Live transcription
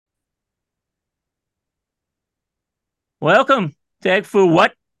Welcome to Egg Foo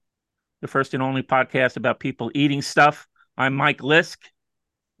What? The first and only podcast about people eating stuff. I'm Mike Lisk.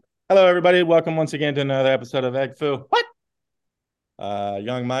 Hello, everybody. Welcome once again to another episode of Egg Foo. What?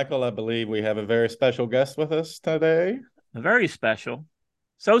 Young Michael, I believe we have a very special guest with us today. Very special.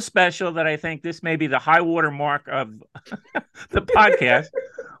 So special that I think this may be the high water mark of the podcast,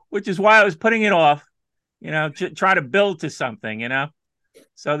 which is why I was putting it off, try to build to something,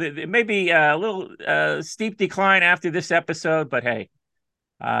 So it may be a little steep decline after this episode, but hey,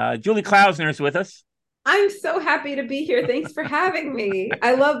 Julie Klausner is with us. I'm so happy to be here. Thanks for having me.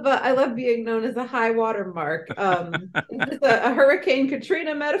 I love being known as a high water mark. Is this a Hurricane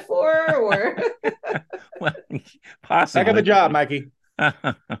Katrina metaphor or? Well, possibly. Back of the job, Mikey.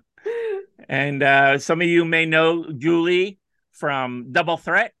 And some of you may know Julie from Double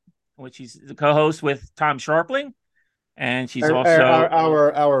Threat, which she's the co-host with Tom Sharpling, and she's also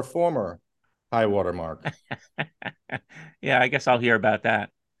our former high water mark. Yeah, I guess I'll hear about that.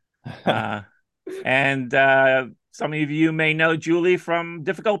 And some of you may know Julie from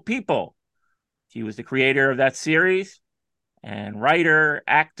Difficult People. She was the creator of that series and writer,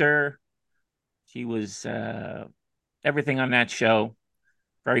 actor. She was everything on that show.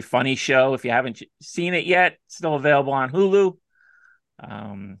 Very funny show. If you haven't seen it yet, it's still available on Hulu.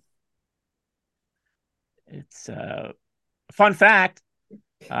 It's a fun fact.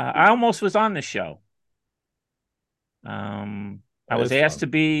 I almost was on the show. I was asked to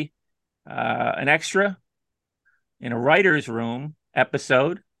be an extra in a writer's room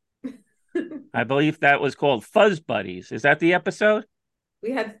episode. I believe that was called Fuzz Buddies. Is that the episode?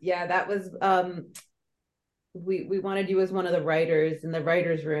 That was we wanted you as one of the writers in the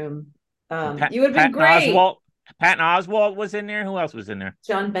writer's room. You would have been great. Patton Oswalt was in there. Who else was in there?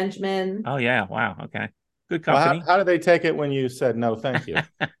 John Benjamin. Oh yeah, wow, okay. Good company. Well, how did they take it when you said no, thank you?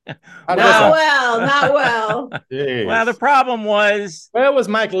 Not well. Jeez. Well, the problem was, where was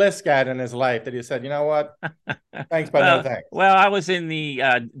Mike Lisk at in his life that he said, you know what? Thanks, but no thanks. Well, I was in the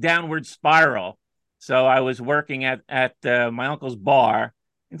downward spiral. So I was working at my uncle's bar,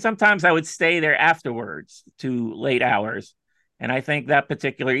 and sometimes I would stay there afterwards to late hours. And I think that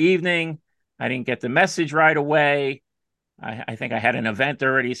particular evening, I didn't get the message right away. I think I had an event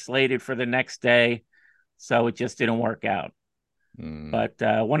already slated for the next day. So it just didn't work out. But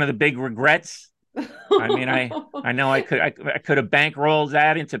one of the big regrets, I mean, I know I could have bankrolled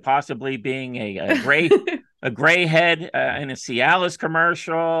that into possibly being a gray head in a Cialis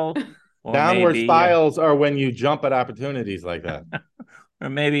commercial. Or downward spirals are when you jump at opportunities like that. Or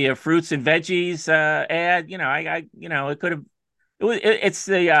maybe a fruits and veggies ad. It could have. It's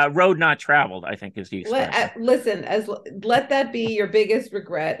the road not traveled, I think, is the expression. Let that be your biggest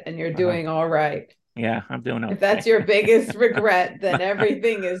regret, and you're doing all right. Yeah, I'm doing okay. If that's your biggest regret, then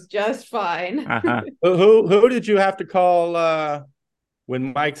everything is just fine. Who did you have to call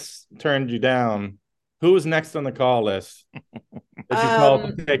when Mike's turned you down? Who was next on the call list that you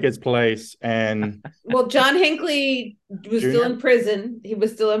called to take his place? And well, John Hinckley was still in prison. He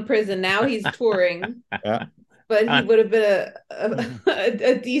was still in prison. Now he's touring. Yeah. But he would have been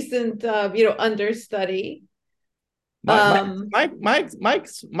a decent, understudy. Mike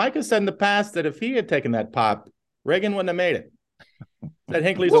has said in the past that if he had taken that pop, Reagan wouldn't have made it. That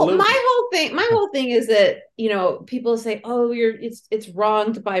Hinckley's a loser. My whole thing is that people say, "Oh, it's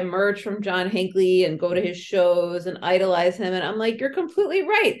wrong to buy merch from John Hinckley and go to his shows and idolize him," and I'm like, "You're completely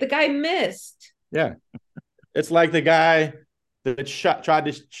right. The guy missed." Yeah, it's like the guy that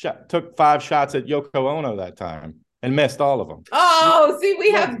took 5 shots at Yoko Ono that time and missed all of them. Oh, see,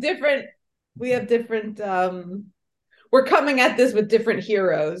 we have different. We're coming at this with different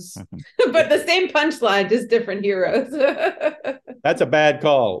heroes, but the same punchline, just different heroes. That's a bad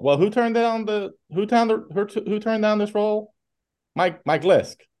call. Well, who turned down this role? Mike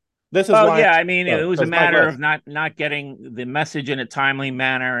Lisk. This is why. Yeah, I mean, it was a matter of not getting the message in a timely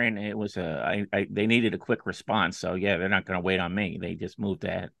manner, and it was they needed a quick response. So yeah, they're not going to wait on me. They just moved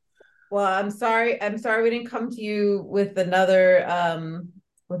ahead. Well, I'm sorry we didn't come to you with another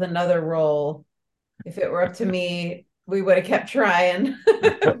role. If it were up to me, we would have kept trying.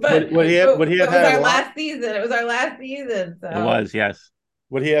 But would he have had our last season? It was our last season. So. It was, yes.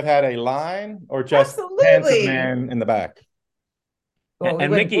 Would he have had a line or just handsome man in the back? Well,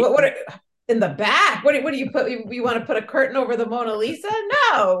 and Mickey, what in the back? What do you put? You want to put a curtain over the Mona Lisa?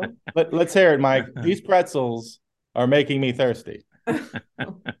 No. Let's hear it, Mike. These pretzels are making me thirsty.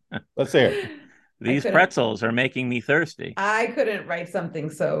 Let's hear it. These pretzels are making me thirsty. I couldn't write something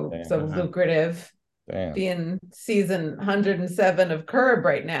so lucrative. Being season 107 of Curb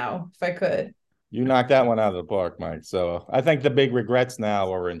right now, if I could. You knocked that one out of the park, Mike. So I think the big regrets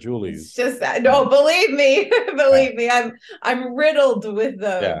now are in It's Julie's. just that. No, believe me, believe me. I'm riddled with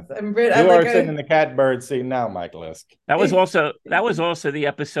those. Yeah. I'm You like are sitting in the catbird seat now, Mike Lisk. That was also the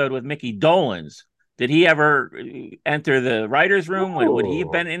episode with Mickey Dolenz. Did he ever enter the writer's room? Would he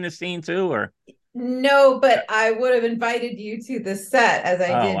have been in the scene too, or? No, but I would have invited you to the set as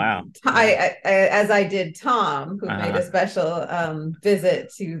I did. Wow. As I did Tom, who made Uh-huh. a special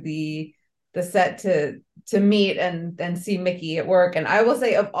visit to the set to meet and see Mickey at work. And I will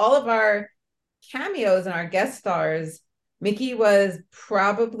say, of all of our cameos and our guest stars, Mickey was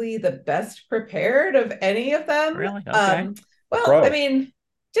probably the best prepared of any of them. Really? Okay. Well, I mean,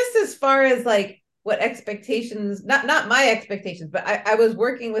 just as far as like what expectations, not my expectations, but I was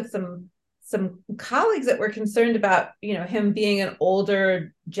working with some colleagues that were concerned about, you know, him being an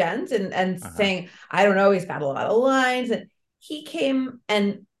older gent and saying, I don't know, he's got a lot of lines. And he came,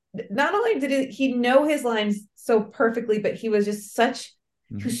 and not only did he know his lines so perfectly, but he was just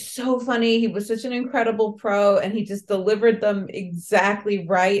he was so funny. He was such an incredible pro, and he just delivered them exactly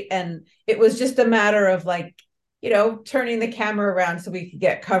right. And it was just a matter of like, you know, turning the camera around so we could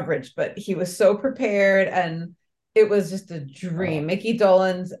get coverage, but he was so prepared, and it was just a dream. Mickey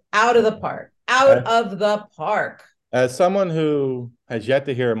Dolenz, out of the park. As someone who has yet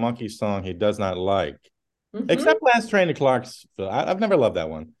to hear a monkey song he does not like, except Last Train to Clarksville. I've never loved that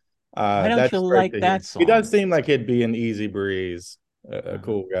one. Why don't you like that song? He does seem like he'd be an easy breeze, a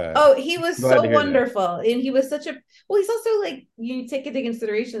cool guy. Oh, he was so wonderful. And he was such a, well, he's also like, you take into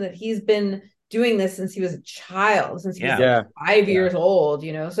consideration that he's been doing this since he was a child, since he was like 5 years old,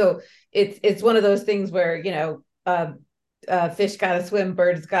 you know? So it's one of those things where, you know, fish gotta swim,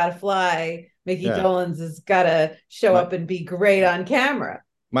 birds gotta fly. Mickey Dolenz has gotta show up and be great on camera.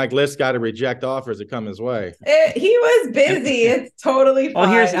 Mike Lisk got to reject offers that come his way. He was busy. It's totally fine.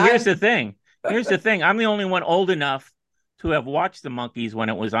 Well, here's the thing. Here's the thing. I'm the only one old enough to have watched the Monkees when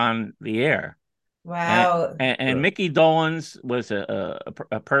it was on the air. Wow. And Mickey Dolenz was a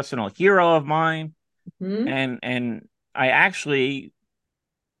personal hero of mine. And I actually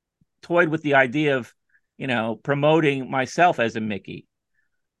toyed with the idea of, you know, promoting myself as a Mickey.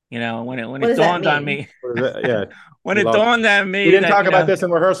 You know, when it dawned on me. When it dawned on me. We didn't talk about this in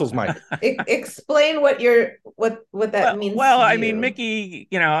rehearsals, Mike. Explain what that means. Well, I mean, Mickey,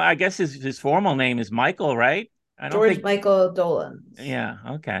 you know, I guess his formal name is Michael, right? George Michael Dolenz. Yeah,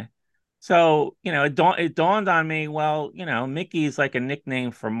 okay. So, you know, it dawned on me, well, you know, Mickey is like a nickname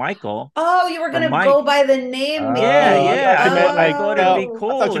for Michael. Oh, you were going to go by the name Mickey. I thought it'd be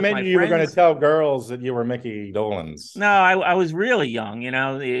cool. I thought you meant you were going to tell girls that you were Mickey Dolenz. No, I was really young, you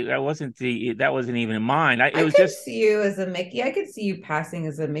know. That wasn't even in mind. I could see you as a Mickey. I could see you passing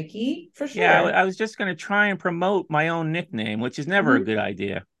as a Mickey for sure. Yeah, I was just going to try and promote my own nickname, which is never a good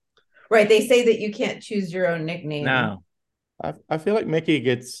idea. Right. They say that you can't choose your own nickname. No. I feel like Mickey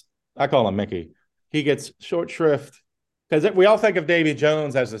gets, I call him Mickey. He gets short shrift because we all think of Davy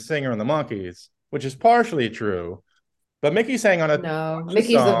Jones as the singer in the Monkees, which is partially true. But Mickey sang on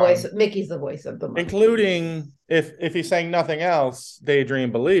Mickey's song, the voice. Mickey's the voice of the Monkees. Including if he sang nothing else,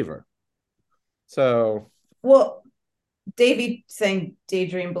 Daydream Believer. So, well, Davy sang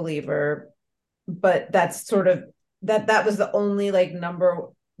Daydream Believer, but that's sort of that was the only like number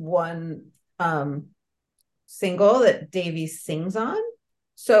one single that Davy sings on.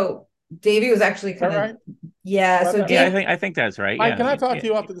 So Davy was actually kind of right? I think that's right. Mike, can I talk to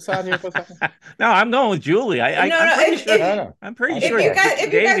you off to the side here for a second? No, I'm going with Julie. I'm pretty sure.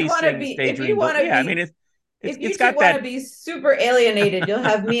 If you guys want to be, if you want to be, I mean, if you want to be super alienated, you'll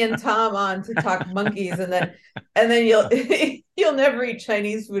have me and Tom on to talk Monkees, and then you'll never eat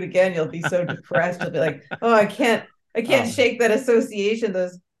Chinese food again. You'll be so depressed. You'll be like, oh, I can't shake that association.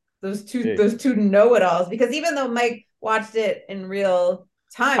 Those two know-it-alls, because even though Mike watched it in real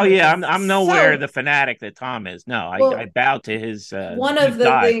time. Oh yeah, I'm nowhere the fanatic that Tom is. No, I bow to his. One of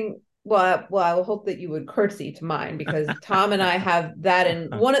the things. Well, I will hope that you would curtsy to mine, because Tom and I have that,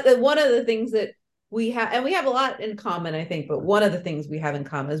 and one of the things that we have, and we have a lot in common, I think. But one of the things we have in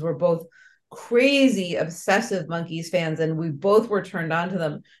common is we're both crazy obsessive Monkees fans, and we both were turned on to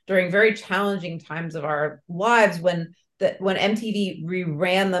them during very challenging times of our lives when MTV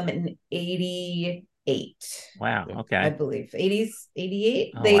reran them in 88. Wow. Okay. I believe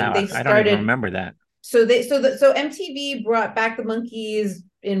 88. They started. I don't even remember that. So MTV brought back the Monkees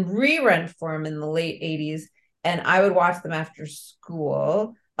in rerun form in the late 80s, and I would watch them after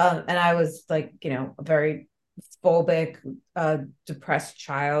school. And I was like, you know, a very phobic, depressed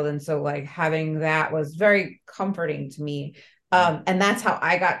child, and so like having that was very comforting to me. And that's how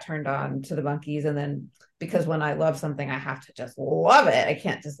I got turned on to the Monkees. And then, because when I love something, I have to just love it. I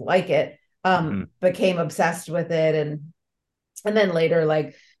can't just like it. became obsessed with it, and then later,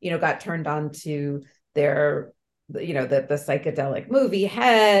 like, got turned on to their, the psychedelic movie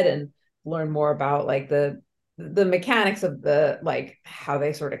Head, and learn more about like the mechanics of the, like, how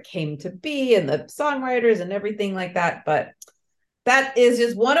they sort of came to be, and the songwriters and everything like that. But that is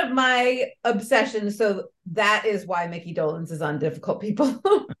just one of my obsessions. So that is why Mickey Dolenz is on Difficult People.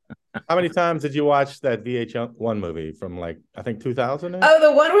 How many times did you watch that VH1 movie from, like, I think 2000? Oh,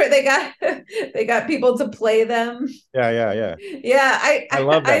 the one where they got people to play them. Yeah. Yeah, I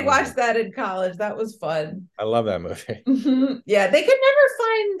love that I watched movie. that in college. That was fun. I love that movie. Yeah, they could never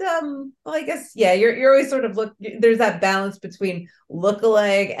find well, I guess, yeah, you're always sort of there's that balance between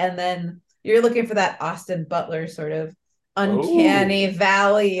look-alike, and then you're looking for that Austin Butler sort of uncanny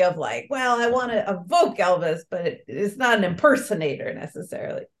valley of like, well, I want to evoke Elvis, but it's not an impersonator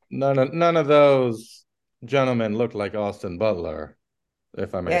necessarily. None of those gentlemen look like Austin Butler,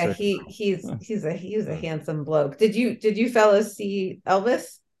 if I may Yeah, say. he's a handsome bloke. Did you fellas see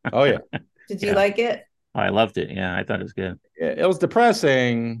Elvis? Oh yeah. Did you like it? Oh, I loved it. Yeah, I thought it was good. It was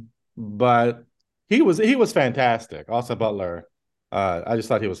depressing, but he was fantastic. Austin Butler. I just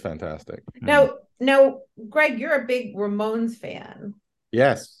thought he was fantastic. Now, Greg, you're a big Ramones fan.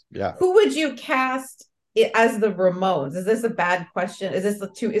 Yes. Yeah. Who would you cast as the Ramones? Is this a bad question? Is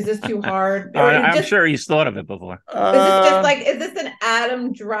this too hard? I'm sure he's thought of it before. Is this an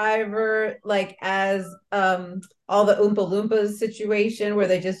Adam Driver, like, as all the Oompa Loompas situation, where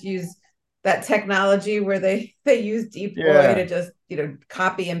they just use that technology where they use Deep Boy to just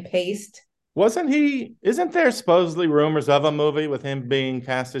copy and paste? Isn't there supposedly rumors of a movie with him being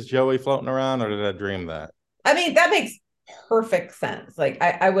cast as Joey floating around, or did I dream that? I mean, that makes perfect sense. Like,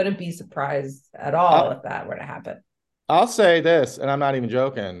 I wouldn't be surprised at all if that were to happen. I'll say this, and I'm not even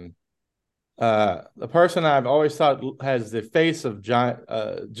joking. The person I've always thought has the face of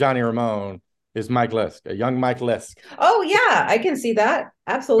Johnny Ramone is Mike Lisk, a young Mike Lisk. Oh yeah, I can see that.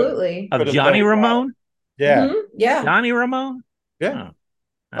 Absolutely. Of Johnny Ramone? Yeah. Mm-hmm. Yeah. Johnny Ramone? Yeah.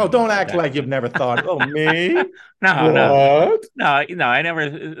 Don't act like you've never thought. Oh, me? No. I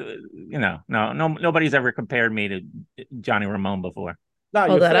never. Nobody's ever compared me to Johnny Ramone before.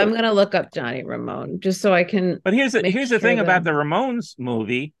 Hold on, I'm gonna look up Johnny Ramone just so I can. But here's the thing about the Ramones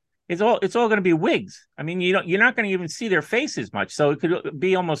movie. It's all going to be wigs. I mean, you're not going to even see their faces much, so it could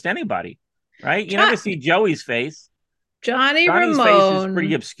be almost anybody, right? You never see Joey's face. Johnny's Ramone face is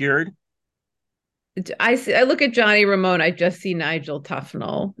pretty obscured. I look at Johnny Ramone. I just see Nigel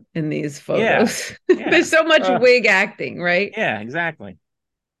Tufnell in these photos. Yeah. There's so much wig acting, right? Yeah, exactly.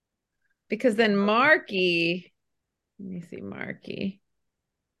 Because then Marky, let me see Marky.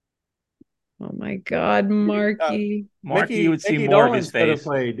 Oh my God, Marky. Marky, you would see more of his face.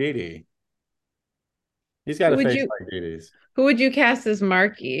 Play Dee Dee. He's got a face like Dee Dee's. Who would you cast as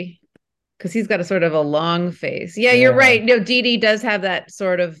Marky? Because he's got a sort of a long face. Yeah, you're right. No, Dee Dee does have that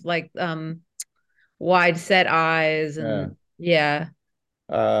sort of like wide set eyes, and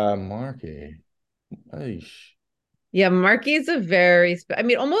Marky. Eesh. Yeah, Marky's a very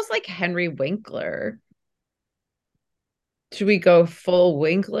almost like Henry Winkler. Should we go full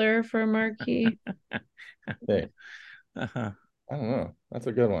Winkler for Marky? Hey. I don't know. That's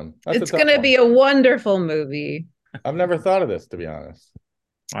a good one. It's going to be a wonderful movie. I've never thought of this, to be honest.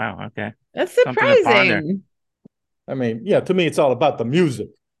 Wow. Okay. That's surprising. I mean, yeah, to me, it's all about the music.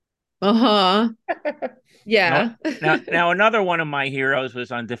 Yeah. Now, another one of my heroes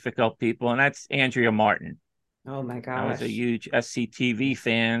was on Difficult People, and that's Andrea Martin. Oh my gosh. I was a huge SCTV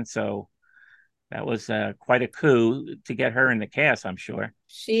fan, so that was quite a coup to get her in the cast, I'm sure.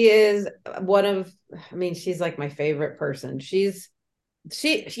 She is she's like my favorite person. This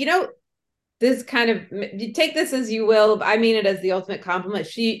kind of, you take this as you will, I mean it as the ultimate compliment.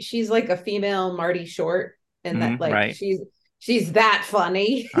 She's like a female Marty Short, and that right. she's that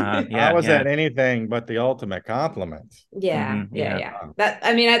funny. How was that anything but the ultimate compliment? Yeah.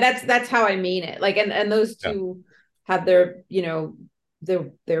 That's how I mean it. Like, and those two had their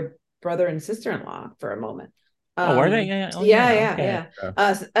their brother and sister-in-law for a moment. Were they? Yeah.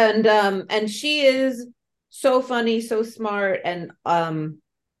 And she is so funny, so smart, and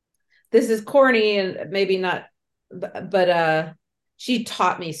this is corny and maybe not, but she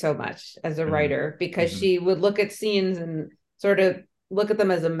taught me so much as a writer, because she would look at scenes and sort of look at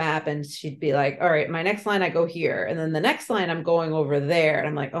them as a map, and she'd be like, all right, my next line I go here, and then the next line I'm going over there, and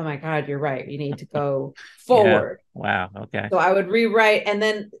I'm like, oh my God, you're right, you need to go forward. Wow. Okay. So I would rewrite, and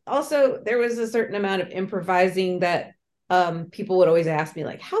then also there was a certain amount of improvising that people would always ask me,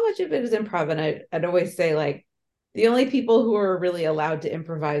 like, how much of it is improv? And I'd always say, like, the only people who are really allowed to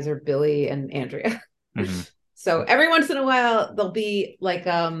improvise are Billy and Andrea. So every once in a while, there'll be like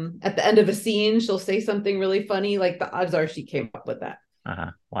at the end of a scene, she'll say something really funny. Like the odds are she came up with that.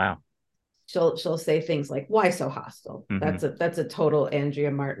 Wow. She'll say things like, "Why so hostile?" Mhm. That's a total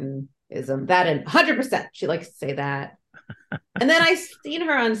Andrea Martinism. That and 100%. She likes to say that. And then I've seen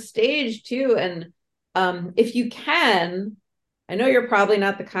her on stage too. And if you can, I know you're probably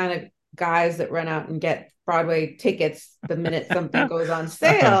not the kind of guys that run out and get Broadway tickets the minute something goes on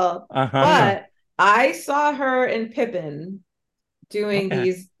sale, but I saw her in Pippin doing Okay.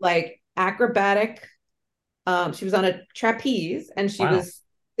 these like acrobatic. She was on a trapeze and she Wow. was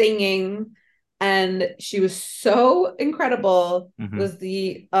singing, and she was so incredible. Mhm. Was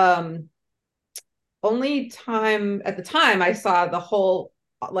the only time at the time I saw the whole,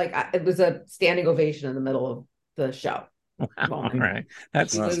 like it was a standing ovation in the middle of the show. All right.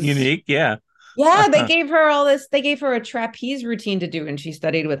 That's She was unique. Yeah. Yeah, they gave her all this. They gave her a trapeze routine to do, and she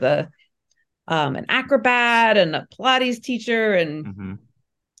studied with an acrobat and a Pilates teacher, and Mhm.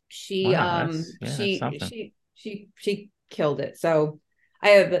 she Wow. That's something. she killed it. So I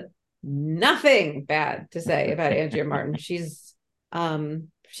have nothing bad to say about Andrea Martin. She's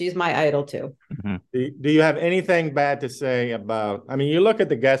my idol too. Mhm. Do you have anything bad to say about? I mean, you look at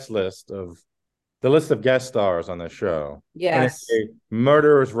the list of guest stars on the show, and it's Yes. a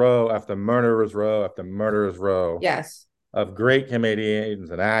murderer's row after murderer's row after murderer's row Yes. of great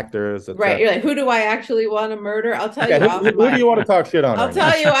comedians and actors, Right. etc. You're like, who do I actually want to murder? I'll tell Okay, you off who do you mic. want to talk shit on I'll right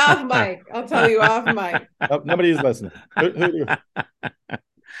now? tell you off mic. I'll tell you off mic. Oh, nobody's listening. Do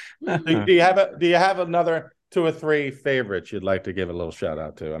you have another 2 or 3 favorites you'd like to give a little shout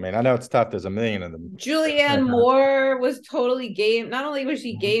out to? I mean, I know it's tough. There's a million of them. Julianne Moore was totally game. Not only was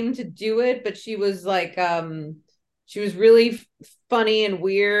she game to do it, but she was like, she was really funny and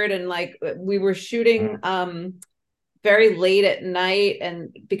weird. And like, we were shooting very late at night,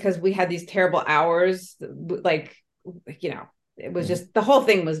 and because we had these terrible hours, like, it was just, the whole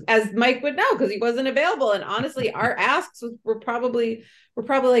thing was, as Mike would know, because he wasn't available. And honestly, our asks were probably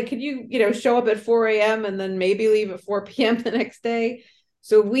like, could you show up at 4 a.m. and then maybe leave at 4 p.m. the next day.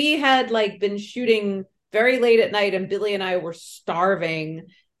 So we had like been shooting very late at night, and Billy and I were starving,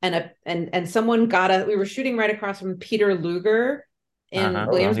 and someone we were shooting right across from Peter Luger in Here we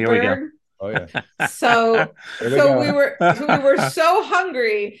go. Williamsburg. Oh yeah. So we were so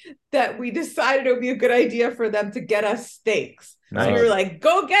hungry that we decided it would be a good idea for them to get us steaks. Nice. So we were like,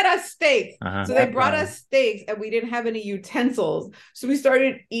 go get us steaks. So they brought Wow. us steaks, and we didn't have any utensils. So we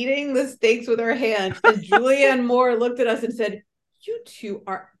started eating the steaks with our hands. And Julianne Moore looked at us and said, "You two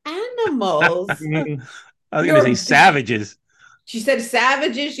are animals." I was going to say savages. She said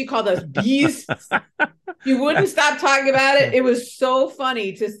savages. She called us beasts. You wouldn't stop talking about it. It was so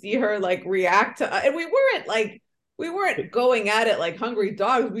funny to see her like react to, and we weren't going at it like hungry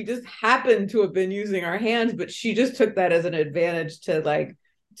dogs. We just happened to have been using our hands, but she just took that as an advantage to like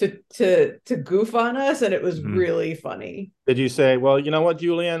to goof on us, and it was really funny. Did you say, well, you know what,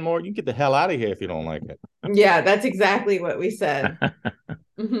 Julianne Moore, you can get the hell out of here if you don't like it? Yeah, that's exactly what we said. I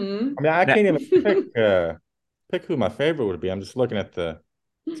mean, I can't even pick who my favorite would be. I'm just looking at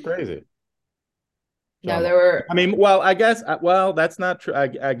it's crazy. No, there were. I mean, well, I guess, that's not true.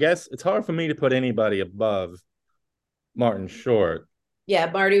 I guess it's hard for me to put anybody above Martin Short. Yeah,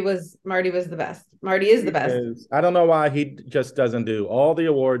 Marty was the best. Marty is the best. I don't know why he just doesn't do all the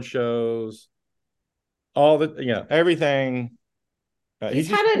award shows, all the, everything. He's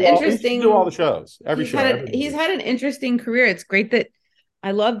had an interesting. Do all the shows. He's had an interesting career. It's great that I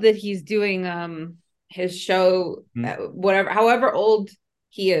love that he's doing his show, however old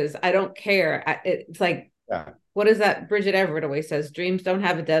he is. I don't care. It's like, what is that Bridget Everett always says? Dreams don't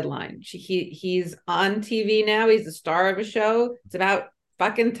have a deadline. He's on TV now. He's the star of a show. It's about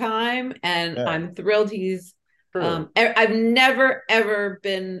fucking time, and I'm thrilled he's. I've never ever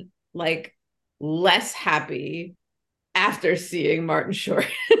been like less happy after seeing Martin Short.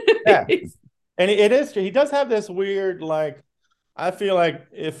 Yeah, and it is. He does have this weird, like, I feel like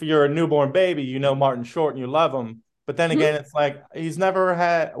if you're a newborn baby, Martin Short and you love him. But then again, it's like he's never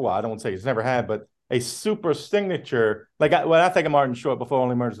had, well, I don't say he's never had, but a super signature. Like when I think of Martin Short before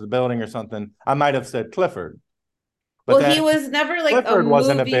Only Murders in the Building or something, I might have said Clifford. But he was never like Clifford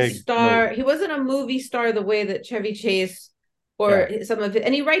a movie star. He wasn't a movie star the way that Chevy Chase or some of it.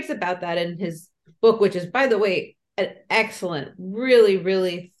 And he writes about that in his book, which is, by the way, an excellent, really,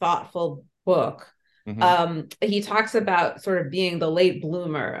 really thoughtful book. He talks about sort of being the late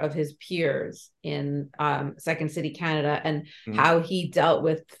bloomer of his peers in Second City, Canada, and how he dealt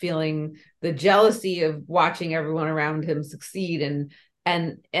with feeling the jealousy of watching everyone around him succeed,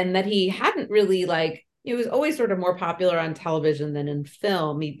 and that he hadn't really like he was always sort of more popular on television than in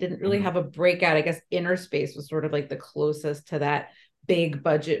film. He didn't really have a breakout. I guess Inner Space was sort of like the closest to that big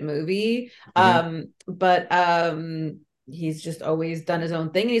budget movie. But he's just always done his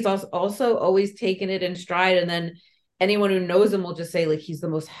own thing. And he's also always taken it in stride. And then anyone who knows him will just say, like, he's the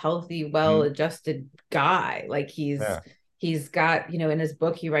most healthy, well-adjusted guy. Like he's got, in his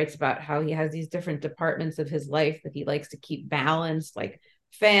book, he writes about how he has these different departments of his life that he likes to keep balanced, like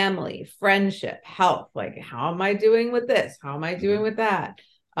family, friendship, health. Like, how am I doing with this? How am I doing with that?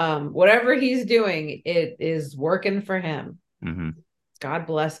 Whatever he's doing, it is working for him. God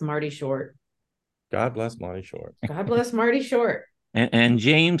bless Marty Short. God bless Marty Short. God bless Marty Short. And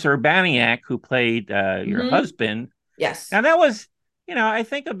James Urbaniak, who played your husband. Yes. Now that was, I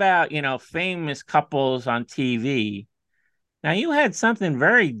think about, famous couples on TV. Now you had something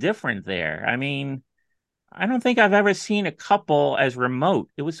very different there. I mean, I don't think I've ever seen a couple as remote.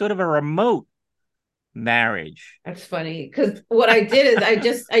 It was sort of a remote marriage. That's funny, because what I did is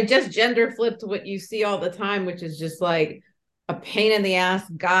I just gender flipped what you see all the time, which is just like a pain in the ass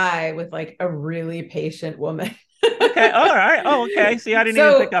guy with like a really patient woman. Okay. All right. Oh, okay. See, I didn't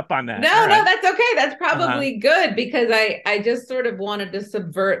even pick up on that. No, that's okay. That's probably good, because I just sort of wanted to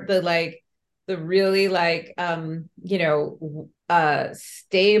subvert the really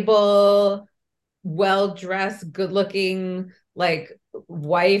stable, well-dressed, good-looking, like,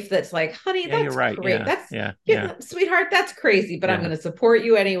 wife that's like, honey, that's you're right. great. Yeah. Sweetheart, that's crazy, but I'm going to support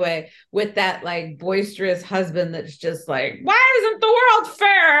you anyway, with that like boisterous husband that's just like, why isn't the world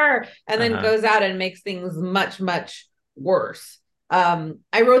fair? And then goes out and makes things much, much worse.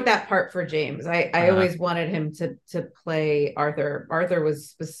 I wrote that part for James. I always wanted him to play Arthur. Arthur was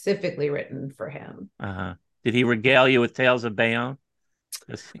specifically written for him. Did he regale you with tales of Bayonne?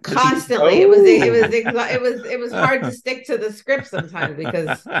 Constantly. It was hard to stick to the script sometimes,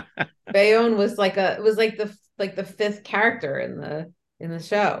 because Bayonne was like the fifth character in the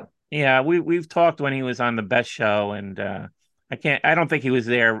show. Yeah, we've talked when he was on The Best Show, and I don't think he was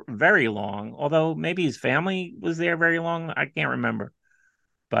there very long, although maybe his family was there very long. I can't remember.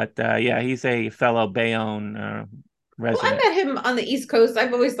 But he's a fellow Bayonne resident. Well, I met him on the East Coast.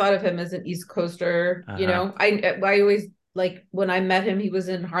 I've always thought of him as an East Coaster. I always, like, when I met him, he was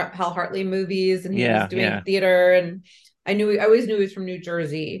in Hal Hartley movies, and he was doing theater, and I always knew he was from New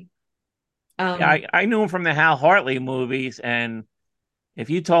Jersey. I knew him from the Hal Hartley movies, and if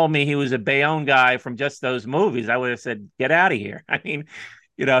you told me he was a Bayonne guy from just those movies, I would have said, get out of here. I mean,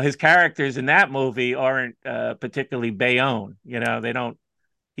 his characters in that movie aren't particularly Bayonne. They don't.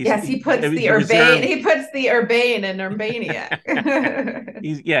 He puts the urbane. He puts the urbane in Urbaniac.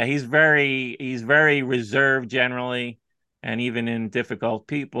 He's very reserved generally, and even in difficult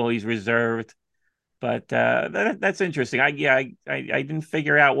people, he's reserved. But that's interesting. I didn't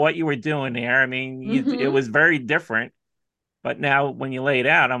figure out what you were doing there. I mean, it was very different. But now when you lay it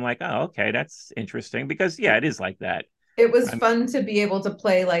out, I'm like, oh, okay, that's interesting, because it is like that. It was fun to be able to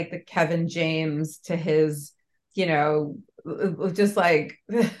play like the Kevin James to his, just like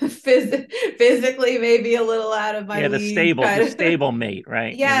physically maybe a little out of my league. The stable mate,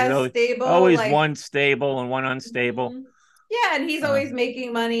 right? Stable. Always one stable and one unstable. Yeah, and he's always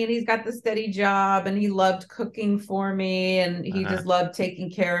making money, and he's got the steady job, and he loved cooking for me, and he just loved taking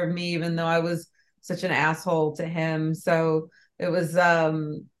care of me, even though I was such an asshole to him. So it was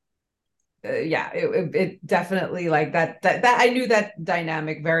it definitely, like, that I knew that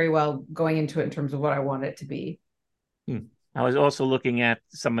dynamic very well going into it in terms of what I wanted it to be. I was also looking at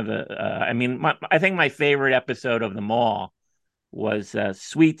some of the I think my favorite episode of them all was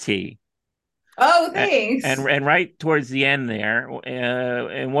Sweet Tea. Oh, thanks. And right towards the end there,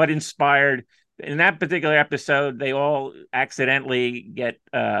 and what inspired in that particular episode, they all accidentally get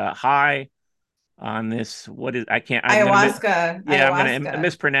high on this. Ayahuasca. I'm going to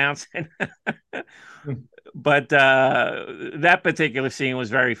mispronounce it. But that particular scene was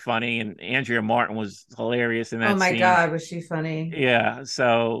very funny, and Andrea Martin was hilarious in that scene. Oh my God, was she funny? Yeah,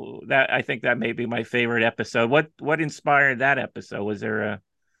 so I think that may be my favorite episode. What inspired that episode? Was there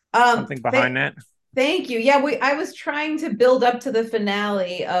something behind that? Thank you. Yeah, I was trying to build up to the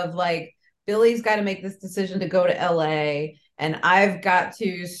finale of, like, Billy's got to make this decision to go to LA, and I've got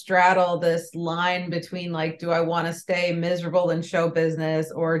to straddle this line between, like, do I want to stay miserable in show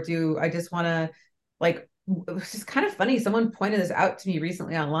business, or do I just want to, like, it was just kind of funny. Someone pointed this out to me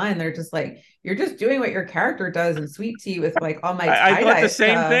recently online. They're just like, you're just doing what your character does in Sweet Tea with, like, all my I thought the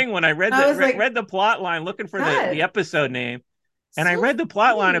same thing when I read the plot line looking for the episode name. And I read the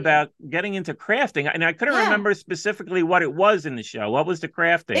plot line about getting into crafting, and I couldn't remember specifically what it was in the show. What was the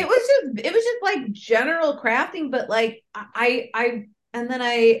crafting? It was just like general crafting, but like I And then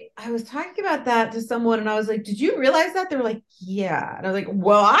I was talking about that to someone and I was like, did you realize that? They were like, yeah. And I was like,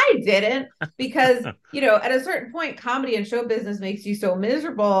 well, I didn't, because, at a certain point, comedy and show business makes you so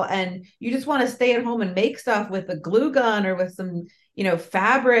miserable and you just want to stay at home and make stuff with a glue gun or with some,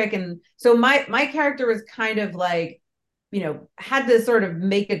 fabric. And so my character was kind of like, had to sort of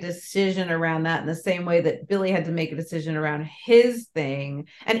make a decision around that in the same way that Billy had to make a decision around his thing.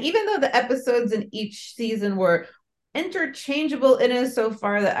 And even though the episodes in each season were interchangeable in it so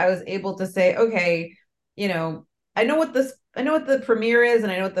far that I was able to say, okay, I know what the premiere is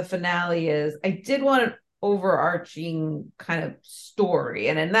and I know what the finale is. I did want an overarching kind of story.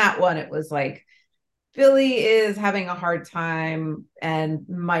 And in that one, it was like Billy is having a hard time and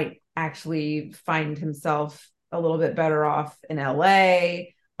might actually find himself a little bit better off in LA.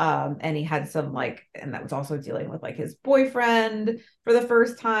 And he had some and that was also dealing with his boyfriend for the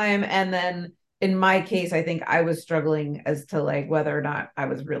first time. And then in my case, I think I was struggling as to whether or not I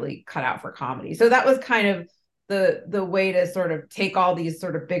was really cut out for comedy. So that was kind of the way to sort of take all these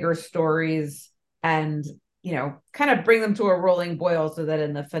sort of bigger stories and kind of bring them to a rolling boil so that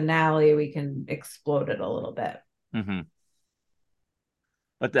in the finale we can explode it a little bit. Mm-hmm.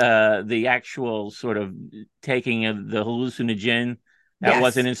 But the actual sort of taking of the hallucinogen, that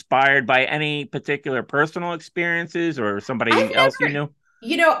wasn't inspired by any particular personal experiences or somebody else you knew?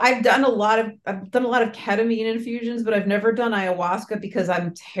 I've done a lot of ketamine infusions, but I've never done ayahuasca because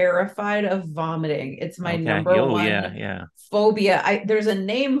I'm terrified of vomiting. It's my number one phobia. There's a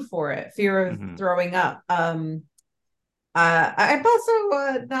name for it, fear of throwing up. I'm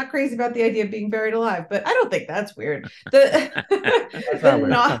also not crazy about the idea of being buried alive, but I don't think that's weird. The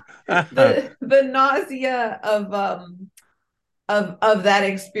the nausea of that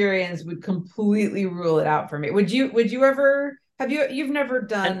experience would completely rule it out for me. Would you ever you've never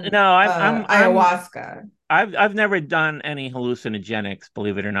done no, I'm ayahuasca? I've never done any hallucinogenics,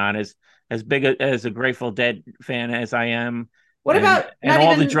 believe it or not. As big as a Grateful Dead fan as I am, what about and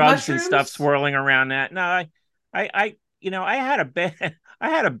all the drugs mushrooms? and stuff swirling around that? No, I I had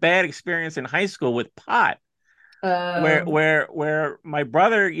a bad experience in high school with pot. Where my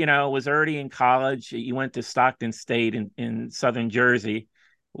brother, was already in college. He went to Stockton State in southern Jersey,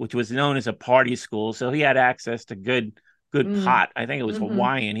 which was known as a party school. So he had access to good pot. I think it was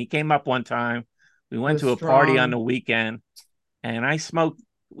Hawaiian. He came up one time. We went to a party on the weekend, and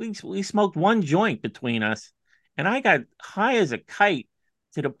we smoked one joint between us, and I got high as a kite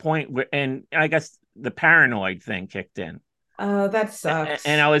to the point where, and I guess the paranoid thing kicked in. Oh, that sucks.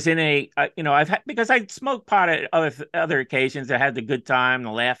 And I was in I've had, because I smoked pot at other occasions. I had the good time,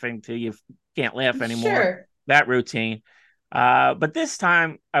 the laughing till you can't laugh anymore. Sure. That routine. But this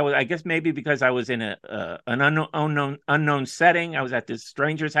time I guess maybe because I was in an unknown setting. I was at this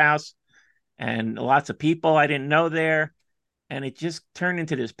stranger's house and lots of people I didn't know there. And it just turned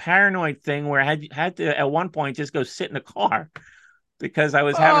into this paranoid thing where I had to at one point just go sit in the car because I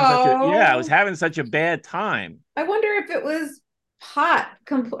was having such a bad time. I wonder if it was pot,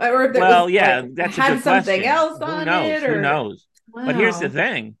 or if it that's had something question. else on it. Who knows? Wow. But here's the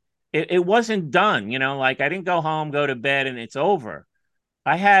thing: it wasn't done. I didn't go home, go to bed, and it's over.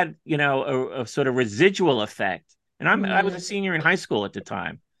 I had a sort of residual effect, and I was a senior in high school at the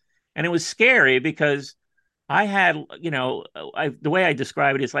time, and it was scary because I had the way I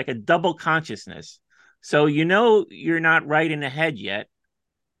describe it is like a double consciousness. So you're not right in the head yet.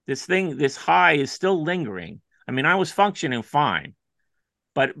 This high is still lingering. I mean, I was functioning fine,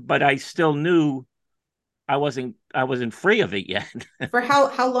 but I still knew I wasn't free of it yet. For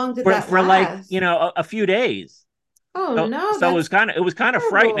how long did that last? A few days. Oh, no. So it was kind of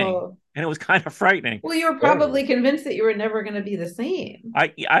frightening. And it was kind of frightening. Well, you were probably convinced that you were never going to be the same.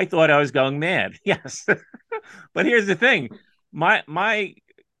 I thought I was going mad. Yes. But here's the thing. My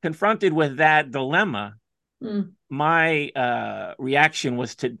confronted with that dilemma, my reaction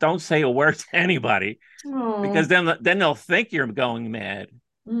was to don't say a word to anybody. Because then they'll think you're going mad.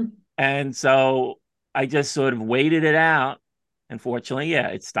 And so I just sort of waited it out. Unfortunately,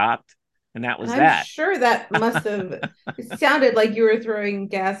 it stopped. And that was that. I'm sure that must have it sounded like you were throwing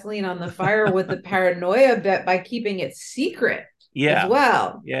gasoline on the fire with the paranoia bit by keeping it secret as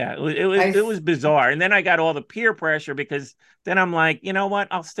well. Yeah, it was bizarre. And then I got all the peer pressure because then I'm like, you know what?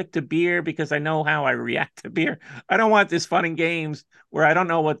 I'll stick to beer because I know how I react to beer. I don't want this fun and games where I don't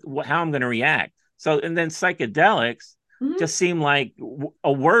know how I'm going to react. So, and then psychedelics just seemed like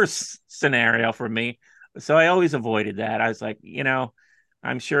a worse scenario for me. So I always avoided that. I was like,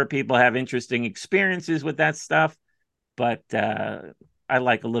 I'm sure people have interesting experiences with that stuff, but I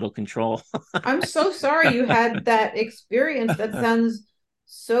like a little control. I'm so sorry you had that experience. That sounds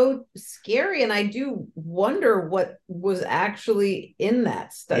so scary, and I do wonder what was actually in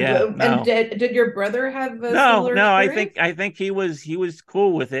that stuff. Yeah, And no. did your brother have a No, similar no, experience? I think he was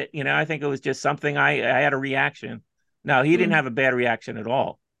cool with it. You know, I think it was just something I had a reaction. No, he didn't Hmm. have a bad reaction at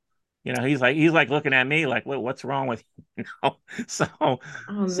all. You know, he's like looking at me like, what's wrong with you? You know? So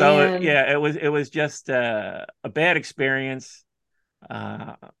Oh so man. yeah, it was just a bad experience.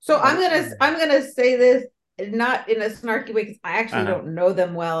 Uh, So but I'm gonna say this not in a snarky way because I actually uh, don't know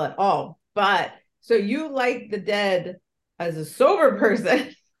them well at all. But so you like the Dead as a sober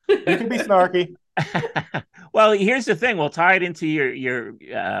person? You can be snarky. well, here's the thing. We'll tie it into your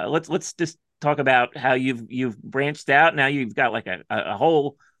let's just talk about how you've branched out. Now you've got like a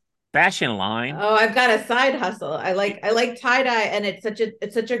whole fashion line. Oh, I've got a side hustle. I like tie dye, and it's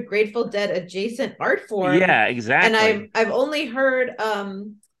such a Grateful Dead adjacent art form. Yeah, And exactly. I've only heard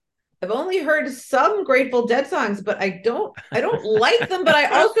some Grateful Dead songs, but I don't like them, but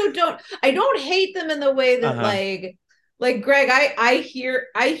I also I don't hate them in the way that Uh-huh. like Greg, I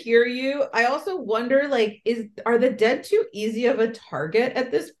hear you. I also wonder like are the Dead too easy of a target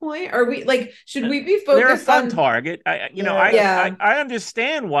at this point? Are we like should we be They're a focused fun on target. Yeah. yeah. I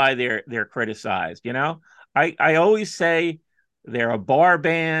understand why they're criticized. You know, I always say they're a bar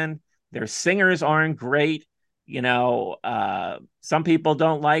band. Their singers aren't great. You know, some people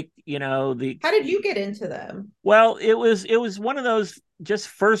don't like. You know the How did you get into them? well, it was one of those just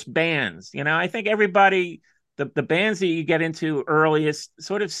first bands. You know, I think everybody the bands that you get into earliest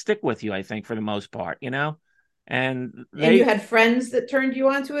sort of stick with you. I think for the most part. You know, and And you they had friends that turned you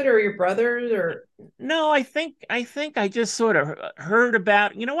onto it, or your brothers, or no, I think I just sort of heard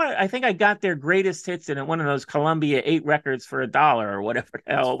about. You know what? I think I got their greatest hits in one of those Columbia 8 records for $1 or whatever the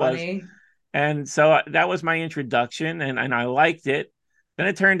that's hell it was. funny. And so that was my introduction, and I liked it. Then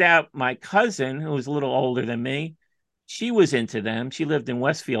it turned out my cousin, who was a little older than me, she was into them. She lived in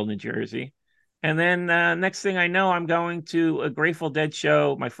Westfield, New Jersey. And then next thing I know, I'm going to a Grateful Dead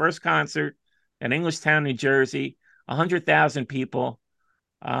show, my first concert in Englishtown, New Jersey, 100,000 people.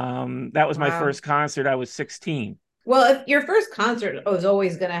 That was my Wow. first concert. I was 16. Well, if your first concert was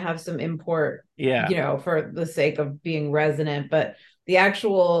always going to have some import, Yeah. you know, for the sake of being resonant, but the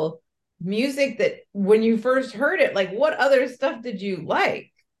actual music that when you first heard it, like what other stuff did you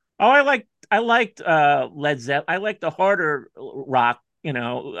like? Oh, I liked Led Zeppelin. I liked the harder rock, you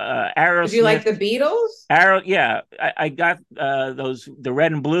know, Did you like Aerosmith. the Beatles? Arrow, yeah, I got those the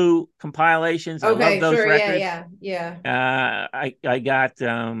red and blue compilations. I love Okay, those sure. Yeah, records. yeah, yeah. I got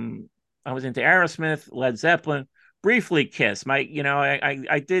I was into Aerosmith, Led Zeppelin, briefly Kiss. My you know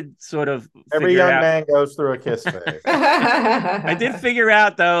I did sort of Every figure young out. man goes through a kiss phase. I did figure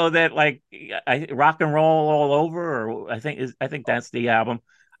out though that like rock and roll all over, or I think that's the album.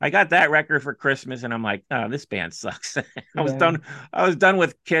 I got that record for Christmas, and I'm like, oh, this band sucks. I was Yeah. done. I was done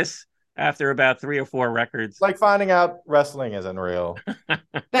with Kiss after about 3 or 4 recores. Like finding out wrestling isn't real.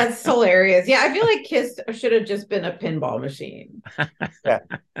 That's hilarious. Yeah, I feel like Kiss should have just been a pinball machine Yeah.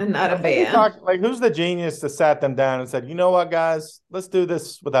 and not a Like, what are you band. talking? Like, who's the genius that sat them down and said, you know what, guys, let's do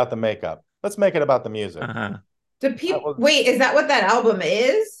this without the makeup. Let's make it about the music. Uh-huh. Do That people was, wait, is that what that album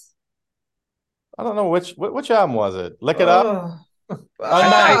is? I don't know which album was it. Lick It Up, Oh, I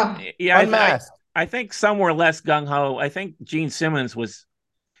Unmasked, oh, yeah, Unmasked. I think some were less gung ho. I think Gene Simmons was.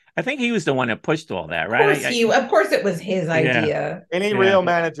 I think he was the one that pushed all that, right? of course it was his Yeah, idea. Any yeah. real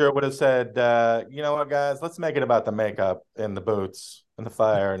manager would have said, you know what, guys, let's make it about the makeup and the boots and the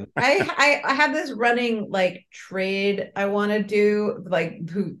fire. And I have this running like trade I want to do, like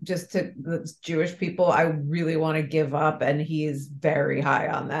who just to the Jewish people I really want to give up, and he's very high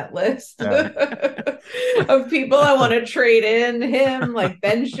on that list yeah, of people I want to trade in him, like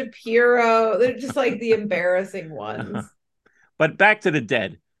Ben Shapiro. They're just like the embarrassing ones. But back to the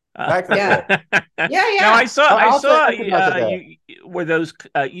Dead. back to the Yeah, day. yeah, Now yeah. I I'll say saw this about the day. you were those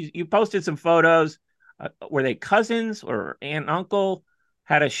you posted some photos. Were they cousins or aunt and uncle?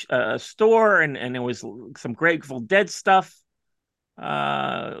 Had a store and there was some Grateful Dead stuff.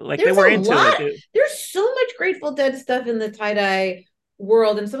 Like they There's were a into it. lot. There's so much Grateful Dead stuff in the tie dye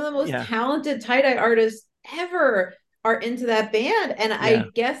world, and some of the most Yeah, talented tie dye artists ever are into that band. And yeah. I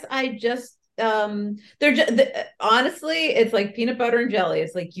guess I just they're just honestly, it's like peanut butter and jelly.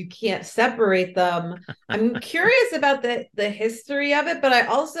 It's like you can't separate them. I'm curious about the history of it, but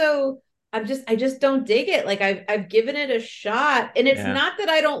I just don't dig it. Like I've given it a shot, and Yeah. it's not that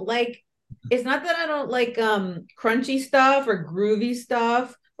I don't like crunchy stuff or groovy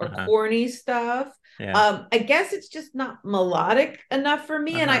stuff or Uh-huh. corny stuff. Yeah. I guess it's just not melodic enough for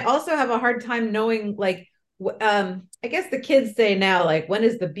me. And I Uh-huh. also have a hard time knowing like I guess the kids say now, like, when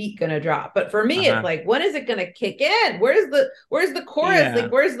is the beat gonna drop? But for me, it's Uh-huh. like, when is it gonna kick in? Where's the chorus? Like, Yeah.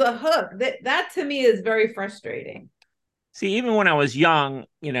 where's the hook? That to me is very frustrating. See, even when I was young,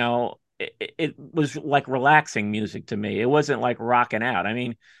 it was like relaxing music to me. It wasn't like rocking out. I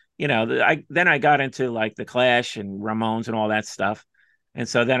mean, I got into like the Clash and Ramones and all that stuff. And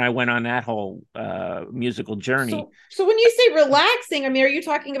so then I went on that whole musical journey. So when you say relaxing, I mean, are you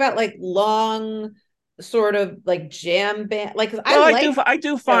talking about like long sort of like jam band? Like, 'cause I Well, like, I do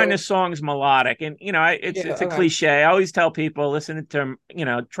you find the know, songs melodic, and you it's a okay. cliche. I always tell people, listen to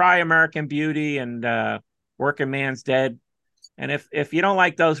try American Beauty and Working Man's Dead. And if you don't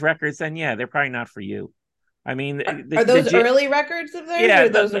like those records, then yeah, they're probably not for you. I mean, Are those early records of theirs, yeah, or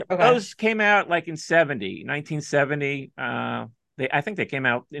those are okay? those came out like in 1970. I think they came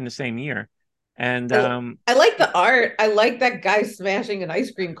out in the same year. And I like the art. I like that guy smashing an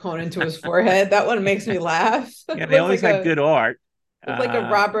ice cream cone into his forehead. That one makes me laugh. yeah, they always had good art. Looked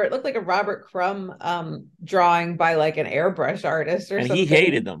like a Robert Crumb drawing by like an airbrush artist or And he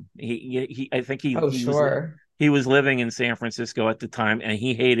hated something. them. He I think Oh, sure. he was living in San Francisco at the time, and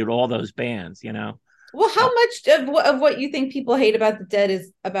he hated all those bands. Well, Uh, how much of what you think people hate about the Dead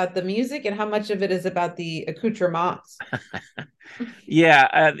is about the music, and how much of it is about the accoutrements?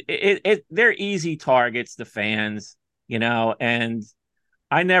 yeah, they're easy targets, the fans, and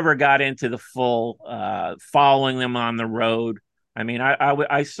I never got into the full following them on the road. I mean,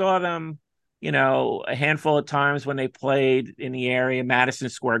 I saw them, a handful of times when they played in the area, Madison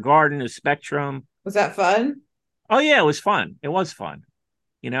Square Garden, the Spectrum. Was that fun? Oh yeah, it was fun. It was fun.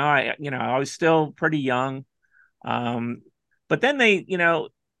 I was still pretty young. Um, but then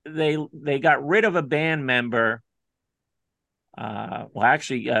they got rid of a band member. Well,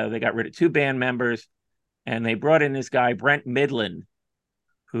 actually, they got rid of two band members, and they brought in this guy Brent Midland,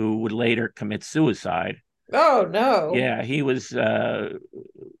 who would later commit suicide. Oh no. Yeah, he was.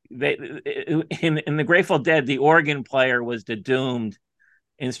 They in the Grateful Dead, the organ player was the doomed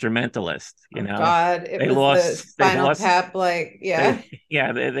instrumentalist. Oh God. It They was the lost. They Spinal lost. Tap, like, yeah.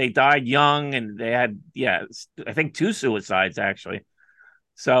 They died young, and they had I think two suicides actually.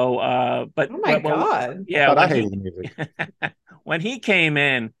 So, Oh my well, God. I yeah, thought I hated the music. when he came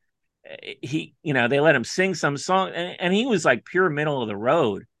in, they let him sing some song, and he was like pure middle of the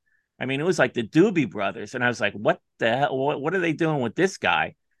road. I mean, it was like the Doobie Brothers, and I was like, what the hell? What are they doing with this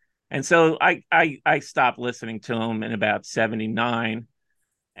guy? And so I stopped listening to him in about 79.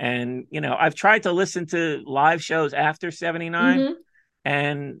 And I've tried to listen to live shows after 79, Mm-hmm.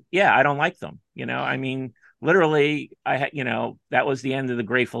 and yeah, I don't like them. I mean, literally, that was the end of the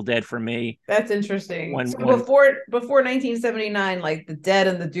Grateful Dead for me. That's interesting. When So before 1979, like the Dead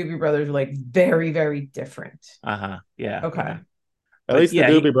and the Doobie Brothers were like very, very different. Yeah, Okay. yeah. At But least the yeah,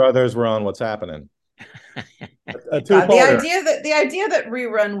 Doobie Brothers were on What's Happening. A God, the two-parter. idea that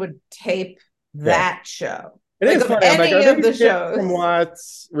Rerun would tape Yeah. that show, It like is of funny. I'm like, are any of the these kids from shows,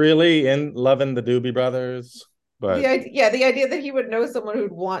 Watts really in loving the Doobie Brothers? But the idea that he would know someone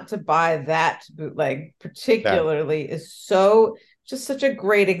who'd want to buy that bootleg yeah, particularly is so just such a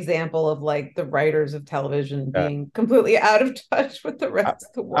great example of like the writers of television yeah. being completely out of touch with the I, rest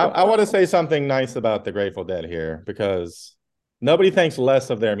of the I world. want to say something nice about the Grateful Dead here because nobody thinks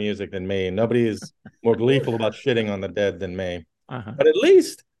less of their music than me. Nobody is more gleeful about shitting on the Dead than me. uh-huh. But at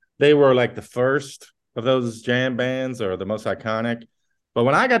least they were like the first of those jam bands or the most iconic. But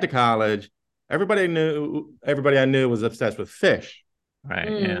when I got to college, everybody I knew was obsessed with Fish. Right,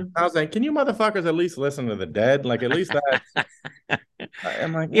 yeah. Mm. I was like, can you motherfuckers at least listen to the Dead? Like at least that.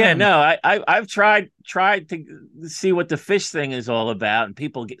 I'm like, Yeah, no. no, I've tried to see what the Fish thing is all about, and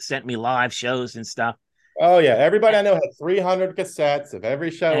people sent me live shows and stuff. Oh yeah, everybody I know had 300 cassettes of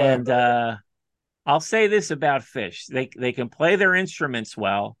every show And ever. I'll say this about Fish: they can play their instruments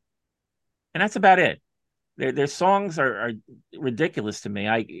well, and that's about it. Their songs are ridiculous to me.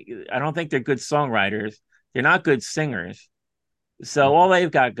 I don't think they're good songwriters. They're not good singers. So all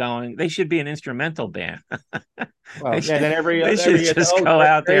they've got going, they should be an instrumental band. Well, yeah, then They should every year, just oh, go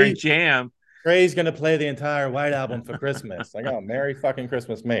out there and jam. Trey's gonna play the entire White Album for Christmas. Like, oh, Merry fucking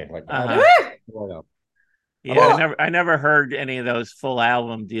Christmas, mate. Like, Uh-huh. well, Yeah, I never heard any of those full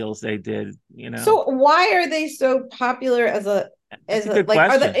album deals they did. So why are they so popular That's as a a good like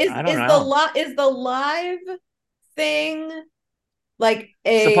are question. the I don't know. is the live thing like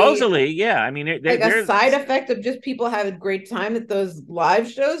a Supposedly, yeah. I mean, like a they're side effect of just people having great time at those live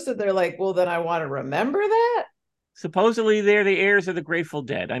shows, so they're like, well, then I want to remember that. supposedly they're the heirs of the Grateful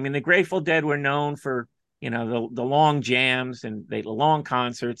Dead. I mean, the Grateful Dead were known for the long jams and the long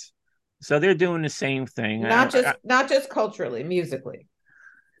concerts, so they're doing the same thing. Not just culturally, musically.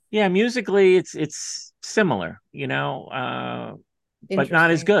 Yeah, musically, it's similar, but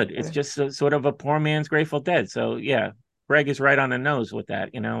not as good. It's just sort of a poor man's Grateful Dead. So yeah, Greg is right on the nose with that.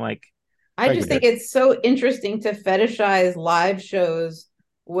 Like I just think it's so interesting to fetishize live shows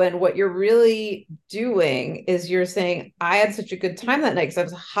when what you're really doing is you're saying, I had such a good time that night because I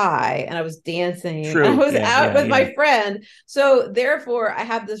was high and I was dancing. True. And I was out with my friend. So therefore I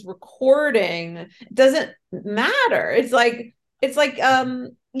have this recording. It doesn't matter. It's like it's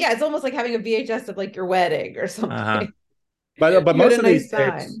almost like having a VHS of like your wedding or something. Uh-huh. But most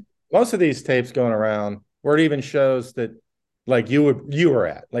of these tapes going around weren't even shows that like you were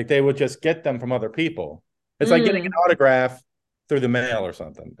at. Like they would just get them from other people. It's like getting an autograph through the mail or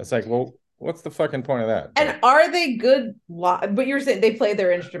something. It's like, well, what's the fucking point of that? And are they good live? But you're saying they play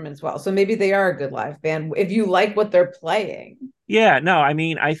their instruments well, so maybe they are a good live band if you like what they're playing. Yeah, no, I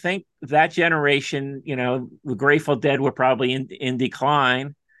mean, I think that generation, the Grateful Dead were probably in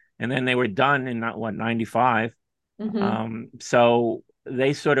decline, and then they were done in 95. So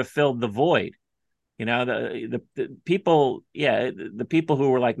they sort of filled the void. The people, the people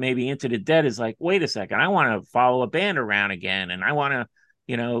who were like maybe into the Dead is like, wait a second, I want to follow a band around again, and I want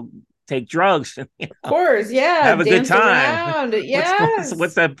to, take drugs. And, of course, yeah, have a good time. Yes.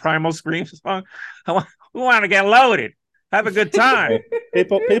 What's that Primal Scream song? We want to get loaded. Have a good time.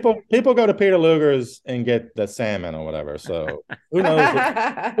 People go to Peter Luger's and get the salmon or whatever. So who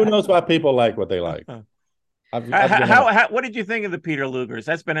knows? Who knows why people like what they like? What did you think of the Peter Lugers?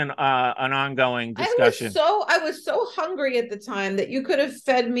 That's been an ongoing discussion. I was so hungry at the time that you could have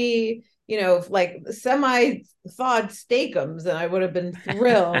fed me, like semi-thawed steakums, and I would have been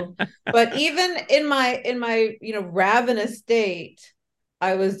thrilled. But even in my ravenous state,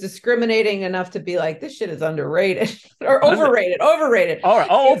 I was discriminating enough to be like, this shit is underrated or overrated. Overrated.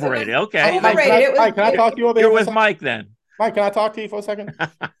 Overrated. Okay. Overrated. Mike, can I talk to you over here? You're with Mike then. Mike, can I talk to you for a second?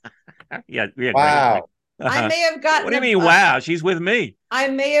 Yeah. Wow. I may have gotten. What do you mean? Wow, she's with me. I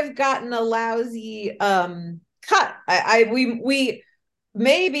may have gotten a lousy cut. We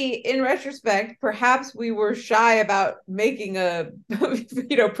maybe in retrospect, perhaps we were shy about making a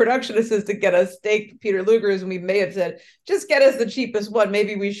production assistant get us steak Peter Luger's, and we may have said, just get us the cheapest one.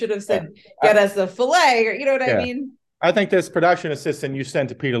 Maybe we should have said, get us a fillet, or I mean. I think this production assistant you sent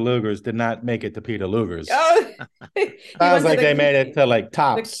to Peter Luger's did not make it to Peter Luger's. Oh, sounds like they made it to like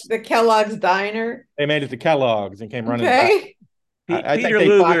Tops. The Kellogg's Diner. They made it to Kellogg's and came running back. I think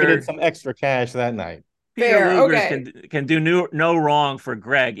they pocketed some extra cash that night. Peter Luger's can do no wrong for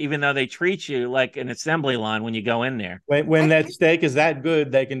Greg, even though they treat you like an assembly line when you go in there. When that steak is that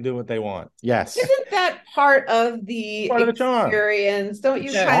good, they can do what they want. Yes. Isn't that part of the experience? Don't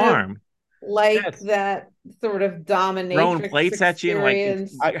you kind of like that sort of dominatrix throwing plates at you and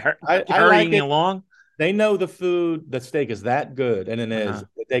I hurrying you along? They know the steak is that good, and it is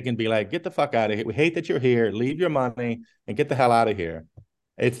that they can be like, get the fuck out of here. We hate that you're here. Leave your money and get the hell out of here.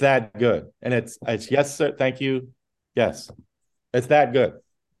 It's that good. And it's yes, sir. Thank you. Yes. It's that good.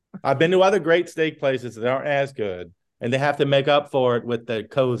 I've been to other great steak places that aren't as good, and they have to make up for it with the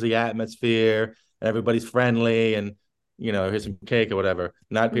cozy atmosphere and everybody's friendly and here's some cake or whatever.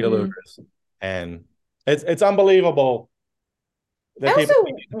 Not Peter Luger's. And it's unbelievable that people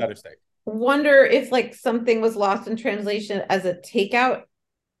think it's a better steak. Wonder if like something was lost in translation as a takeout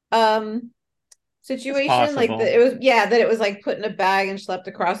situation, like that it was like put in a bag and schlepped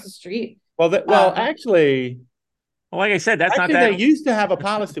across the street. Actually, like I said, that's not that. They used to have a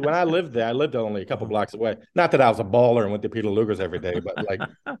policy when I lived there. I lived only a couple blocks away. Not that I was a baller and went to Peter Luger's every day, but like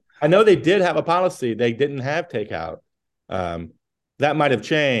I know they did have a policy. They didn't have takeout. That might have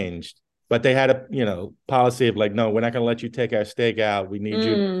changed. But they had a policy of like, no, we're not going to let you take our steak out. We need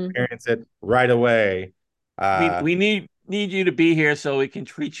you to experience it right away. We need you to be here so we can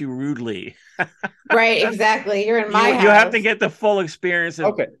treat you rudely. Right, exactly. You're in my house. You have to get the full experience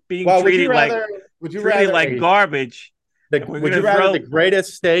of being treated like garbage. Would you rather the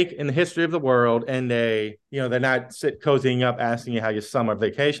greatest steak in the history of the world, and they're not cozying up asking you how your summer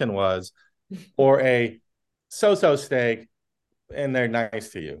vacation was, or a so-so steak and they're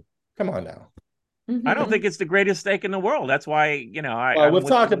nice to you? Come on now. I don't think it's the greatest steak in the world. That's why, we've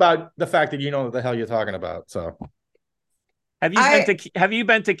talked about the fact that you know what the hell you're talking about. So have you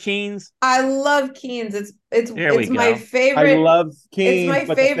been to Keen's? I love Keen's. It's my favorite. I love Keen's. It's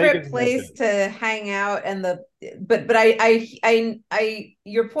my favorite place to hang out, and but I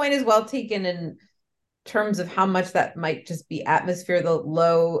your point is well taken in terms of how much that might just be atmosphere, the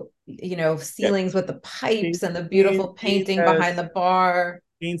low, ceilings with the pipes and the beautiful painting behind the bar.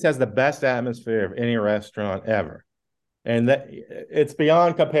 Keen's has the best atmosphere of any restaurant ever. And that it's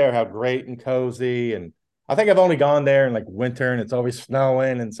beyond compare how great and cozy. And I think I've only gone there in like winter and it's always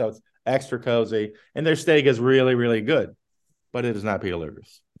snowing. And so extra cozy, and their steak is really, really good. But it is not Peter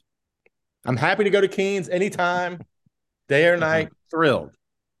Luger's. I'm happy to go to Keen's anytime, day or night, thrilled.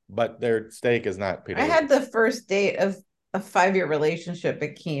 But their steak is not Peter I Luger's. had the first date of a 5-year relationship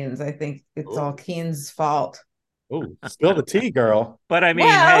at Keen's. I think it's all Keen's fault. Oh, spill the tea, girl. But I mean,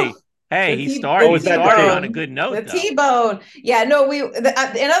 Well, hey, the he T- started. the He started T-bone. on a good note. The though. T-bone. Yeah, no,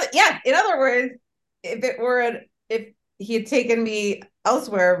 in other words, if he had taken me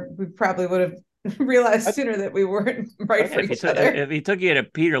elsewhere, we probably would have realized sooner that we weren't right for each other. If he took you to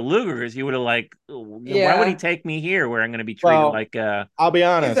Peter Luger's, you would have like, Yeah. Why would he take me here where I'm going to be treated like? I'll be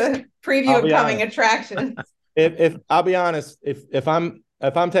honest. It's a preview of coming attractions. If I'll be honest, if I'm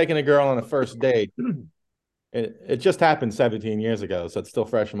taking a girl on a first date, it just happened 17 years ago, so it's still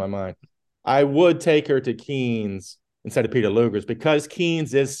fresh in my mind. I would take her to Keen's instead of Peter Luger's because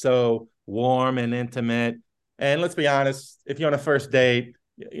Keen's is so warm and intimate. And let's be honest, if you're on a first date,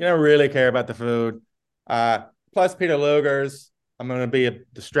 you don't really care about the food. Plus, Peter Luger's, I'm going to be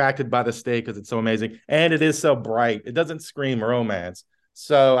distracted by the steak because it's so amazing. And it is so bright. It doesn't scream romance.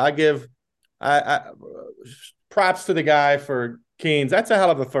 So I give props to the guy for Keen's. That's a hell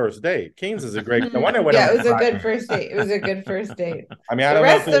of a first date. Keen's is a great. No wonder it was a good first date. It was a good first date. I mean, the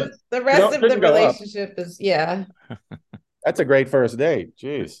rest of the relationship is That's a great first date.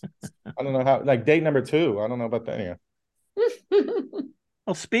 Jeez, I don't know how. Like date number 2. I don't know about that. Anyway.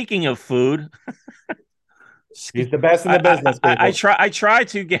 Well, speaking of food, he's the best in the business. I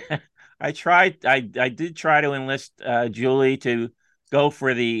did try to enlist Julie to go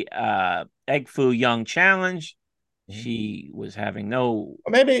for the egg foo young challenge. She was having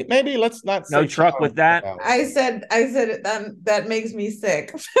maybe let's not no truck with that. I said that makes me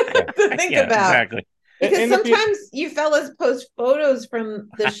sick to think about. Exactly. Because sometimes you fellas post photos from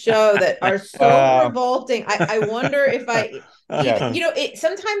the show that are so revolting. I wonder if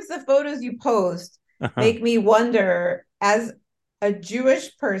sometimes the photos you post make me wonder, as a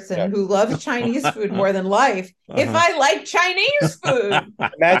Jewish person who loves Chinese food more than life, if I like Chinese food.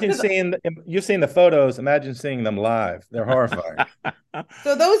 Imagine you've seen the photos. Imagine seeing them live. They're horrifying.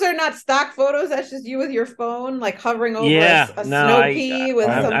 So those are not stock photos. That's just you with your phone, like hovering over a snow pea with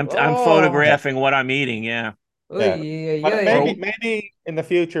I'm photographing what I'm eating. Yeah. Maybe in the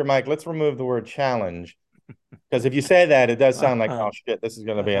future, Mike, let's remove the word challenge. Because if you say that, it does sound like, oh shit, this is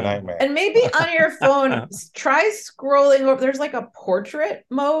going to be a nightmare. And maybe on your phone, try scrolling over. There's like a portrait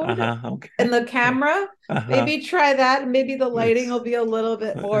mode in the camera. Maybe try that. Maybe the lighting will be a little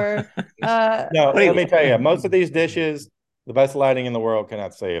bit more. No, let me tell you, most of these dishes, the best lighting in the world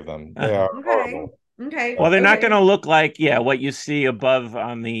cannot save them. They are horrible. Okay. Well, they're not going to look like what you see above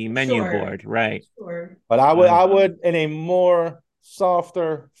on the menu board, right? Sure. But I would in a more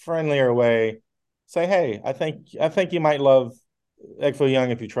softer, friendlier way. Say, hey, I think you might love egg foo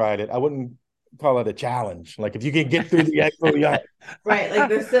young if you tried it. I wouldn't call it a challenge. Like if you can get through the egg foo young, right? Like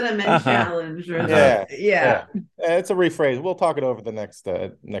the cinnamon challenge, or it's a rephrase. We'll talk it over the next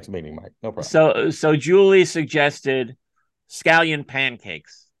meeting, Mike. No problem. So Julie suggested scallion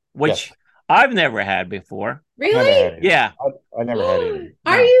pancakes, which I've never had before. Really? Yeah, I never had it.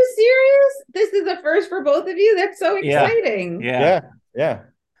 Are you serious? This is a first for both of you. That's so exciting. Yeah.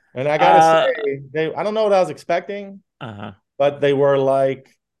 And I gotta say, I don't know what I was expecting, but they were like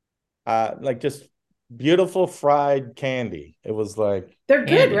just beautiful fried candy. It was like they're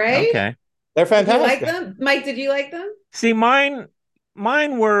good, right? Okay, Did they're you fantastic. like them, Mike? Did you like them? See, mine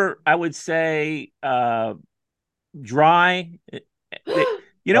were, I would say, dry.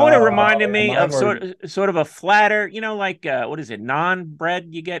 You know what it reminded me of? Sort of a flatter, like what is it, naan bread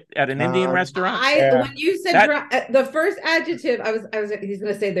you get at an Indian restaurant? When you said dry, the first adjective, he's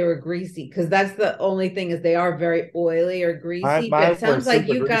going to say they were greasy, because that's the only thing, is they are very oily or greasy. But it sounds like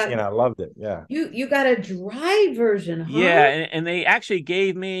you got, and I loved it. Yeah, you got a dry version, huh? Yeah, and they actually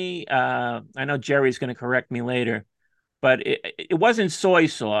gave me. I know Jerry's going to correct me later, but it wasn't soy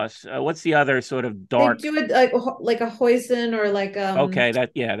sauce. What's the other sort of dark? They do it like a hoisin, or like okay,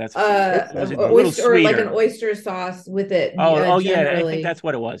 that's a oyster, or like an oyster sauce with it. Yeah, I think that's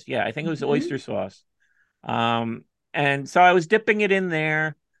what it was. Yeah, I think it was oyster sauce. And so I was dipping it in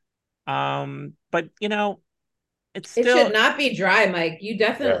there. But it should not be dry, Mike. You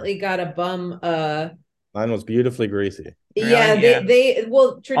definitely got a bum. Mine was beautifully greasy. Yeah, they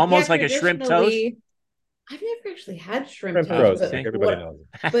almost like a shrimp toast. I've never actually had shrimp toast, but everybody knows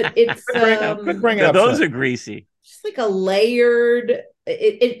it. But it's bring it up. Those are greasy. Just like a layered.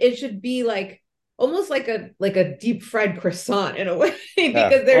 It should be like almost like a deep fried croissant in a way,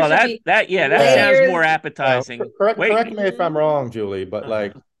 because that sounds more appetizing. Correct me if I'm wrong, Julie, but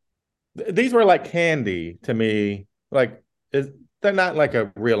like these were like candy to me. Like they're not like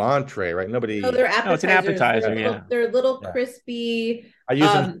a real entree, right? Nobody. No, they're No, it's an appetizers. appetizer. Yeah. They're little Yeah. crispy, I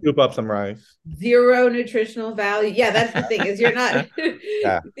use them to scoop up some rice. zero nutritional value. Yeah, that's the thing is you're not.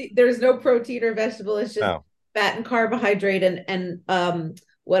 Yeah. There's no protein or vegetable. It's just No. fat and carbohydrate. And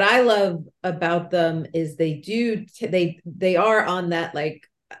what I love about them is they are on that, like,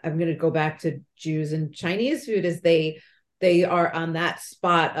 I'm going to go back to Jews and Chinese food, is they are on that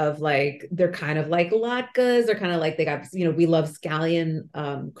spot of like, they're kind of like latkes. They're kind of like, they got, we love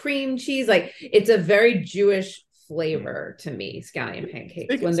scallion cream cheese. Like, it's a very Jewish flavor to me, scallion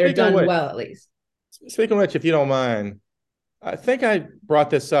pancakes, when they're done well, at least. Speaking of which, if you don't mind, I think I brought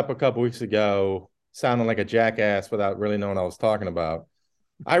this up a couple weeks ago, sounding like a jackass without really knowing what I was talking about.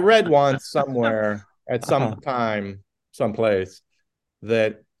 I read once somewhere at some time, someplace,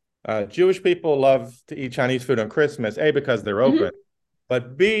 that Jewish people love to eat Chinese food on Christmas, A, because they're open,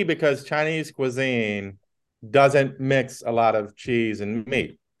 but B, because Chinese cuisine doesn't mix a lot of cheese and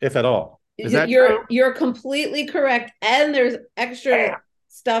meat, if at all. Is that true? You're completely correct. And there's extra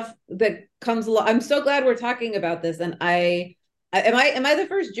stuff that comes along. I'm so glad we're talking about this. And am I the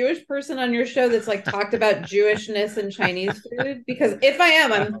first Jewish person on your show that's like talked about Jewishness and Chinese food? Because if I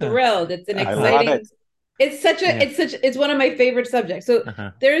am, I'm thrilled. It's an exciting. It's one of my favorite subjects. So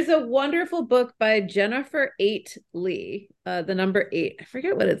there's a wonderful book by Jennifer 8 Lee, the number 8. I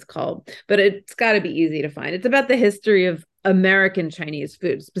forget what it's called, but it's got to be easy to find. It's about the history of American Chinese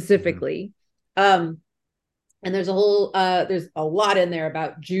food specifically. And there's a lot in there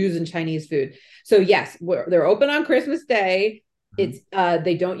about Jews and Chinese food. So yes, they're open on Christmas Day. It's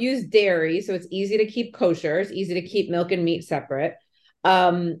they don't use dairy, so it's easy to keep kosher. It's easy to keep milk and meat separate.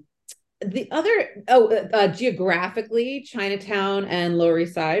 The other, geographically, Chinatown and Lower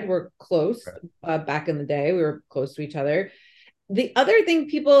East Side were close back in the day. We were close to each other. The other thing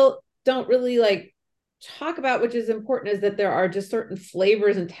people don't really like talk about, which is important, is that there are just certain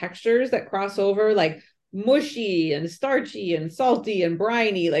flavors and textures that cross over, like mushy and starchy and salty and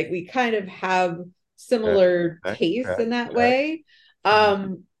briny. Like, we kind of have similar tastes in that way.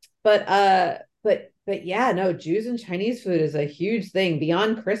 But yeah, no, Jews and Chinese food is a huge thing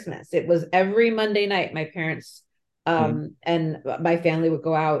beyond Christmas. It was every Monday night. My parents and my family would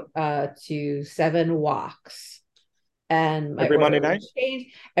go out to 7 walks, and my every Monday night.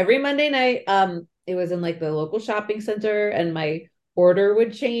 Every Monday night. It was in like the local shopping center, and my order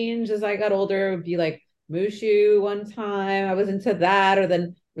would change as I got older. It would be like mushu one time. I was into that, or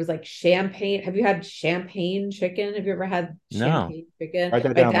then it was like champagne. Have you had champagne chicken? Have you ever had champagne chicken? My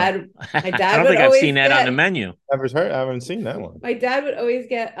dad I don't think I've seen that on the menu. I haven't seen that one. My dad would always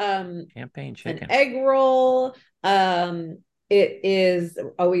get champagne chicken, an egg roll. It is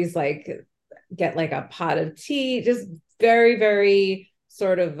always like, get like a pot of tea. Just very, very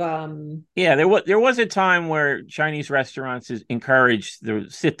sort of there was a time where Chinese restaurants encouraged the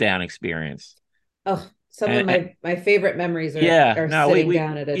sit down experience. Some of my favorite memories are sitting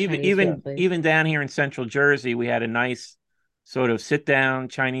down at a even down here in Central Jersey, we had a nice sort of sit down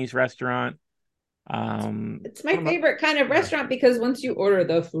Chinese restaurant. It's my favorite kind of restaurant, because once you order,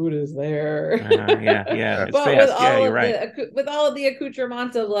 the food is there. It's but fast. with all of the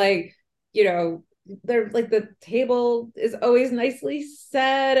accoutrements of, like, they're like, the table is always nicely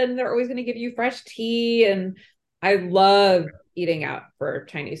set, and they're always going to give you fresh tea, and I love eating out for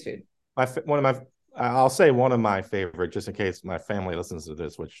Chinese food. I'll say one of my favorite, just in case my family listens to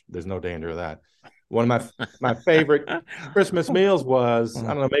this, which there's no danger of that. One of my favorite Christmas meals was, I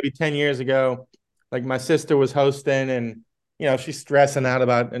don't know, maybe 10 years ago. Like, my sister was hosting, and she's stressing out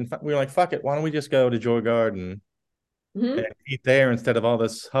about, and we were like, fuck it, why don't we just go to Joy Garden and eat there instead of all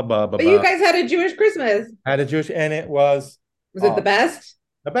this hubbub. But you guys had a Jewish Christmas. And it was it the best?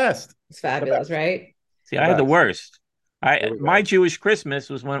 The best. It's fabulous, right? See, I had the worst. My Jewish Christmas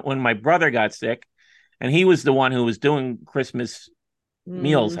was when my brother got sick, and he was the one who was doing Christmas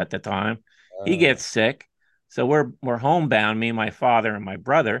meals at the time. He gets sick, so we're homebound, me, my father, and my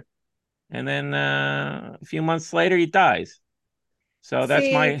brother, and then a few months later he dies. So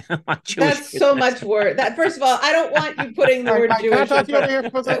that's my Jewish. That's Christmas. So much work. That, first of all, I don't want you putting the word Jewish. What did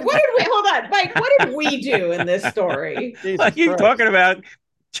we? Hold on, Mike. What did we do in this story? You're talking about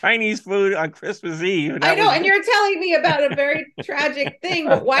Chinese food on Christmas Eve. I know, and you're telling me about a very tragic thing,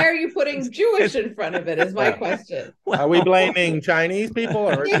 but why are you putting Jewish in front of it is my question. Are we blaming Chinese people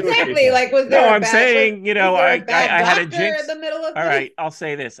or exactly? People? Like, was there? No, I'm saying, I had a jinx in the middle of. All right, I'll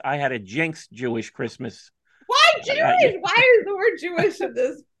say this: I had a jinx Jewish Christmas. Why Jewish? Why is the word Jewish in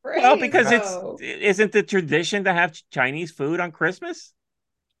this phrase? Well, because isn't the tradition to have Chinese food on Christmas?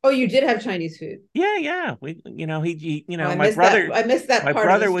 Oh, you did have Chinese food. Yeah. He Oh, I my missed that. brother, I missed that my part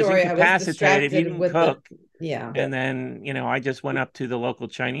of the brother was story. I was incapacitated. He distracted didn't with the cook. yeah. And then, I just went up to the local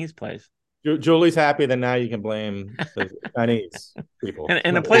Chinese place. Julie's happy that now you can blame the Chinese people.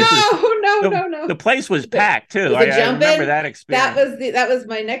 And the No, place was no, the, no, no. the place was packed too. Was it I remember jumping? that experience. That was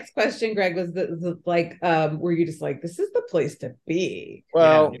my next question, Greg. Was the like were you just like, this is the place to be?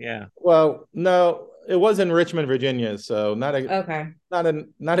 Yeah. Well, no, it was in Richmond, Virginia, so Okay.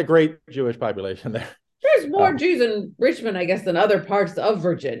 not a great Jewish population there. There's more Jews in Richmond, I guess, than other parts of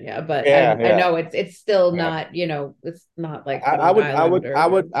Virginia, but Yeah, I know it's still Yeah. not, it's not like I Long would Island or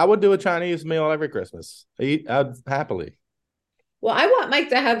I would do a Chinese meal every Christmas. I'd happily. well, I want Mike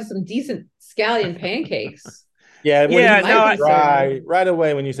to have some decent scallion pancakes. Yeah, when Yeah, you My said no. dry, right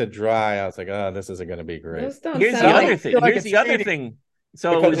away when you said dry, I was like, oh, this isn't going to be great. Those don't Here's sound the I other like thing. feel like Here's it's the other cheating thing.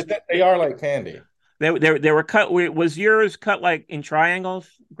 So it because was they are like candy. they were cut. Was yours cut like in triangles,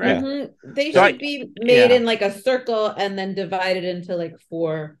 Greg? Yeah. They So should be made yeah. in like a circle and then divided into like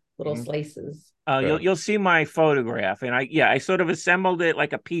 4 little slices. You'll see my photograph, and I sort of assembled it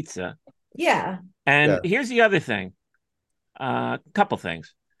like a pizza. Yeah. And Yeah. here's the other thing. Couple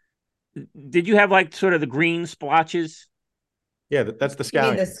things. Did you have like sort of the green splotches? Yeah, that's the You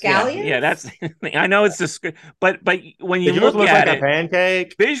mean the scallion. scallions? Yeah, that's. I know it's the, but when you Did yours look look at like it a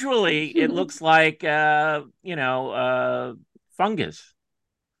pancake? visually, it looks like fungus.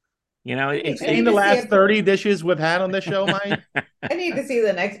 I You've need, It's I seen need the to see last 30 dishes we've had on this show, Mike? I need to see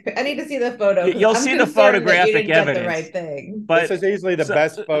the next. I need to see the photo because you'll I'm see the concerned that you photographic didn't get the evidence, right thing. This but is easily the so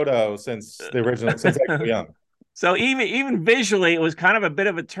best photo since the original, since Expo Young. so even visually, it was kind of a bit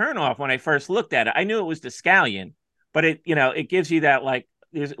of a turnoff when I first looked at it. I knew it was the scallion, but it gives you that like,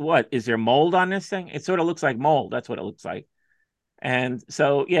 is there mold on this thing? It sort of looks like mold. That's what it looks like. And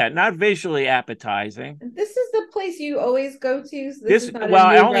so, yeah, not visually appetizing. This is the place you always go to. So this is not Well, a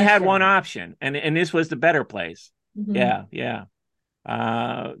I new only had one restaurant. option, and this was the better place. Mhm. Yeah.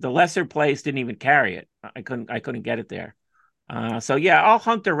 The lesser place didn't even carry it. I couldn't get it there. So yeah, I'll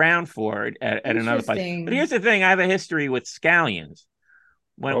hunt around for it at another place. But Interesting. here's the thing: I have a history with scallions.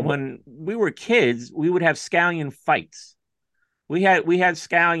 When we were kids, we would have scallion fights. We had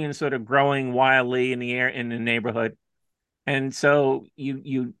scallions sort of growing wildly in the air in the neighborhood. And so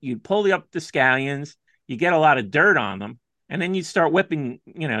you pull up the scallions, you get a lot of dirt on them, and then you start whipping,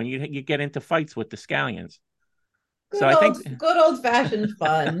 you get into fights with the scallions. So I think Good old fashioned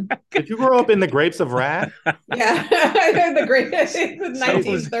fun. Did you grow up in the Grapes of Wrath? Yeah, the greatest the so it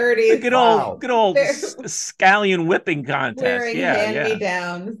was 1930s. Wow. good old They're scallion whipping contest. wearing Yeah.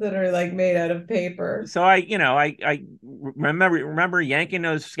 hand-me-downs that are like made out of paper. So I remember yanking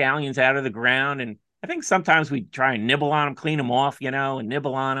those scallions out of the ground, and I think sometimes we try and nibble on them, clean them off, and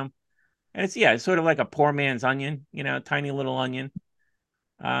nibble on them. And it's sort of like a poor man's onion, tiny little onion.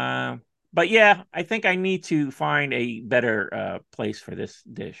 But yeah, I think I need to find a better place for this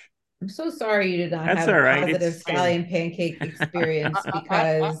dish. I'm so sorry you did not That's have all a right. positive scallion pancake experience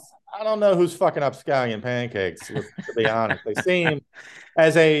because I don't know who's fucking up scallion pancakes, to be honest. They seem,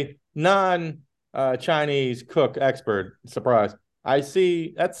 as a non-Chinese cook expert, surprise, I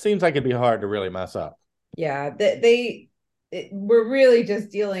see that seems like it'd be hard to really mess up. yeah, we're really just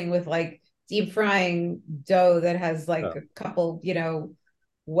dealing with like deep frying dough that has like a couple,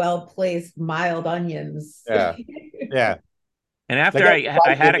 well placed mild onions. Yeah. And after I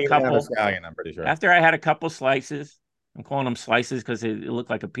had a couple scallion, I'm pretty sure. After I had a couple slices, I'm calling them slices because it looked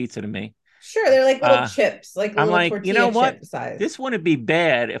like a pizza to me. Sure, they're like little chips, like I'm little like, tortilla you know what? chip size. This wouldn't be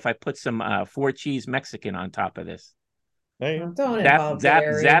bad if I put some 4-cheese Mexican on top of this. Don't involve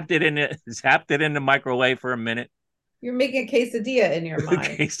dairy. Zapped it in the microwave for a minute. You're making a quesadilla in your mind.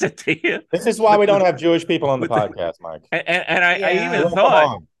 Quesadilla. This is why we don't have Jewish people on the podcast, Mike. And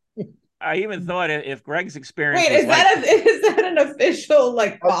I even thought if Greg's experience. Wait, is that an official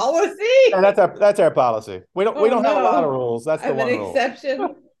like policy? Yeah, that's our policy. We don't have a lot of rules. That's the one rule.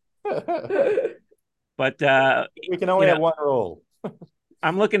 Exception. But we can only have one rule.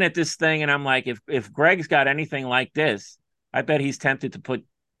 I'm looking at this thing and I'm like, if Greg's got anything like this, I bet he's tempted to put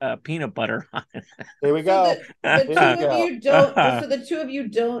peanut butter on it. Here we go. So the two of you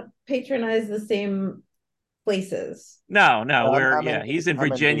don't patronize the same places. No, he's in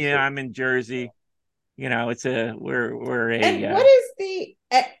Virginia, I'm in Jersey. It's we're a. And what is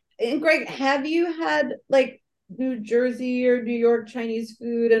and Greg, have you had like New Jersey or New York Chinese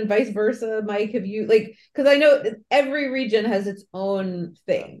food and vice versa? Mike, have you because I know every region has its own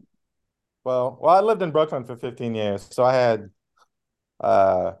thing. Well, I lived in Brooklyn for 15 years, so I had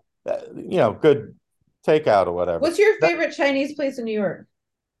good takeout or whatever. What's your favorite Chinese place in New York?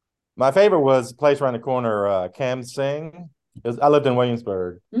 My favorite was a place around the corner, Cam Sing. I lived in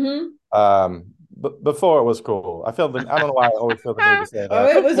Williamsburg. Mm-hmm. Before it was cool. I don't know why I always feel the need to say Oh,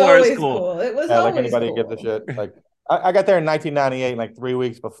 that. it was Before it's always cool. cool. It was Yeah, like always anybody gives a cool. shit. Like I got there in 1998, like 3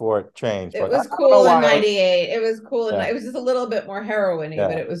 weeks before it changed. It But was I don't know cool in why. '98. It was cool, and Yeah, it was just a little bit more heroiny,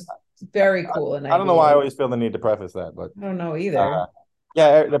 but yeah. it was very cool in I don't know why I '98. always feel the need to preface that, but I don't know either. uh,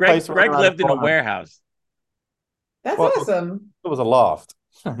 yeah, the place right Greg around the lived in a corner. warehouse. That's Well, awesome. it was a loft.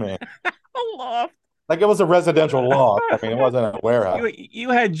 I mean, A loft. like it was a residential loft. I mean, it wasn't a warehouse. You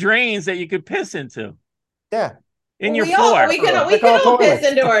had drains that you could piss into Yeah, in your We all floor. we can they we can call all piss toilets.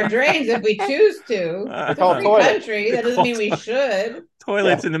 into our drains if we choose to. They It's a call free toilets. country. They That doesn't call mean we should.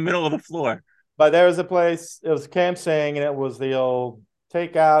 toilets Yeah, in the middle of the floor. but there was a place. It was Camp Sing, and it was the old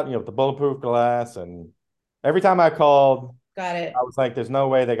takeout. With the bulletproof glass. And every time I called, Got it. I was like, "There's no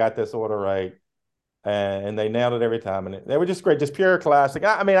way they got this order right." And they nailed it every time, and they were just great, just pure classic.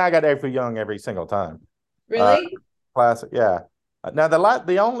 I mean, I got Every Young every single time. Really? Classic, yeah. Now the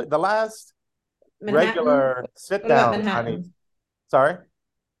last Manhattan? regular sit What about down Chinese. Manhattan? Sorry,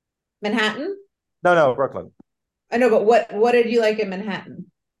 Manhattan? no, Brooklyn. I know, but what did you like in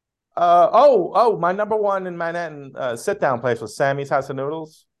Manhattan? My number one in Manhattan sit down place was Sammy's House of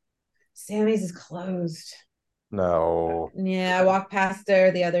Noodles. Sammy's is closed. No, Yeah, I walked past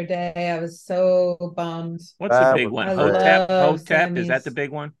there the other day. I was so bummed. What's the that big was one? I great. Hotep? love Hotep? Is that the Sammy's.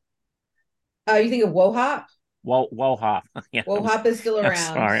 big one? You think of Wohop? Wohop. Yeah, Wohop is still I'm around.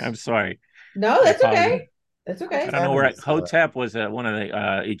 sorry. I'm sorry. No, I that's apologize. okay. That's Oh, I okay. don't know where Sammy's. Hotep was one of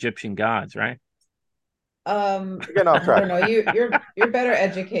the Egyptian gods, right? We're getting off I track. don't know. You're better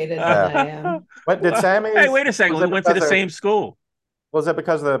educated than Yeah. I am. But did Well, hey, Sammy's? wait a second. Was We it went to the because of? same school. Was it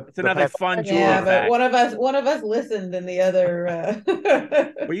because of It's the another fun pandemic? Jeweler Yeah, Or but fact. one of us listened and the other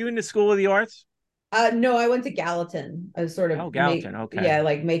Were you in the School of the Arts? no, I went to Gallatin. I was sort of Oh, Gallatin. Okay.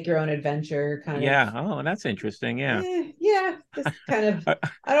 like make your own adventure kind of. Yeah. Oh, that's interesting. Yeah. Yeah, just kind of. I,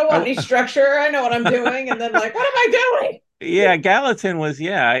 I don't want any I, structure. I know what I'm doing, and then like, what am I doing? yeah, Gallatin was,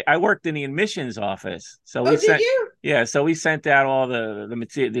 yeah. I worked in the admissions office. So Oh, did you? so we sent out all the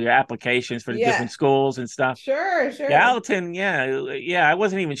material, the applications for the Yeah, different schools and stuff. sure. Gallatin, yeah. I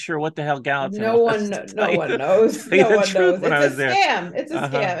wasn't even sure what the hell Gallatin No was, one, no one knows. to tell you No the one truth knows. when It's I a was there. scam. It's a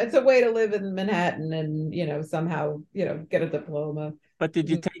Uh-huh. scam. It's a way to live in Manhattan and somehow get a diploma. But did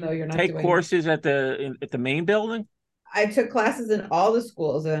you No, you're not take doing. courses at the main building? I took classes in all the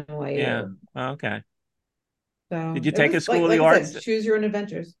schools at Yeah. NYU. Okay. Did So you it take a was school of like the I said, arts? choose your own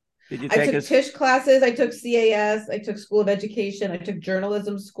adventures. Did you I take took a Tisch classes. I took CAS. I took School of Education. I took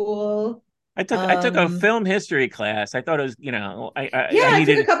journalism school. I took a film history class. I thought it was, Yeah, I I took a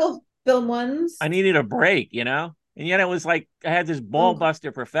needed couple film ones. I needed a break. And yet it was like I had this ball Oh,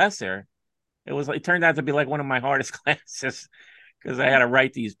 buster professor. It turned out to be like one of my hardest classes because I had to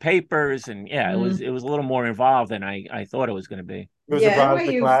write these papers, and yeah, it mm, was a little more involved than I thought it was going to be. you was yeah, surprised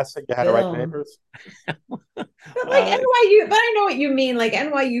the NYU class that you had to write film. papers? But like Uh, NYU, but I know what you mean. Like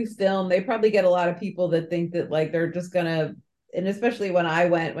NYU film, they probably get a lot of people that think that like they're just gonna, and especially when I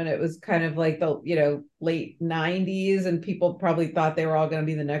went when it was kind of like the late '90s, and people probably thought they were all gonna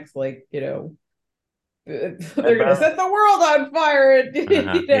be the next they're gonna set the world on fire.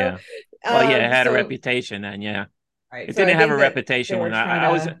 yeah. Well, yeah, it had a So reputation then. Yeah, right, it so I didn't have a think that they reputation were when trying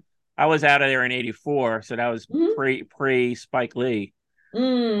to. I was out of there in '84, so that was Mhm. pre Spike Lee.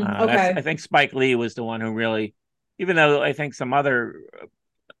 Okay. I think Spike Lee was the one who really, even though I think some other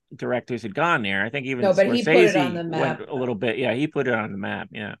directors had gone there. I think even No, but he put it on Scorsese the went map a little though. bit. Yeah, he put it on the map.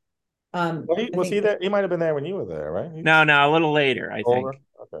 Yeah. Well, I was he think there? He might have been there when you were there, right? No, a little later, I think. Older.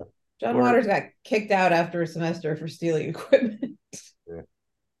 Okay. John Or Waters got kicked out after a semester for stealing equipment. Yeah.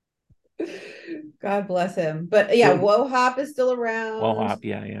 God bless him. But yeah, Wohop is still around. Hop.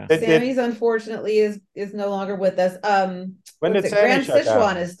 Yeah. Sammy's unfortunately is no longer with us. When What's did it? Sammy Grand shut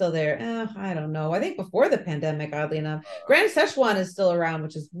Sichuan down? is still there. I don't know. I think before the pandemic, oddly enough. Grand Sichuan is still around,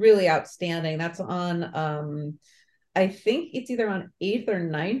 which is really outstanding. That's on I think it's either on 8th or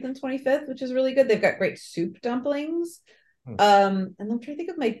 9th and 25th, which is really good. They've got great soup dumplings. And I'm trying to think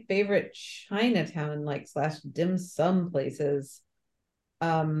of my favorite Chinatown like slash dim sum places.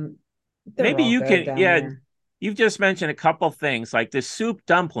 They're Maybe all you good can. down Yeah, there. you've just mentioned a couple things like the soup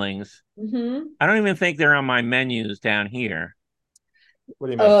dumplings. Mm-hmm. I don't even think they're on my menus down here. What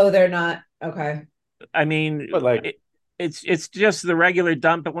do you mean? Oh, they're not. Okay. I mean, But like, it's just the regular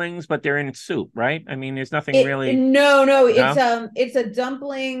dumplings, but they're in soup, right? I mean, there's nothing really. No, No. it's a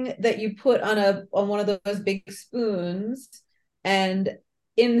dumpling that you put on one of those big spoons, and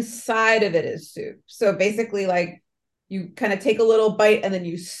inside of it is soup. So basically, like you kind of take a little bite and then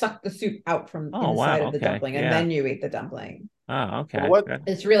you suck the soup out from Oh inside wow. of the Okay. dumpling, and Yeah. then you eat the dumpling. Oh well, okay. what Good.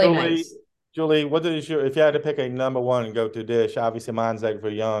 It's really Julie, nice. Julie, what is your, if you had to pick a number one go-to dish, obviously mine's egg for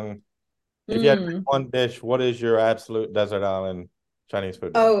young. If you had to pick one dish, what is your absolute desert island Chinese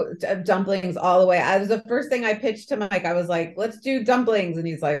food dish? Oh, dumplings all the way. I was the first thing I pitched to Mike. I was like, let's do dumplings. And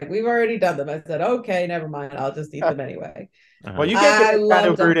he's like, we've already done them. I said, okay, never mind. I'll just eat them anyway. Well, you can't get I this guy to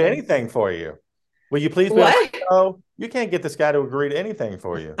love agree to dumplings. anything for you. Will you please be on What? my show? You can't get this guy to agree to anything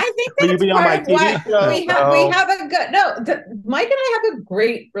for you. I think Will you that's be on part my of TV why show? we have a good Mike and I have a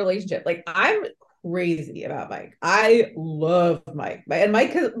great relationship. Like I'm crazy about Mike. I love Mike. And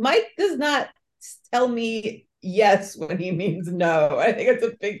Mike does not tell me yes when he means no. I think it's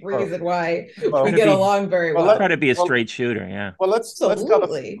a big reason why we get along very well. Try to be a straight shooter, yeah. Well, let's tell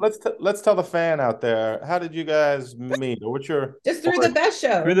the fan out there. How did you guys meet? Or what's your just through the best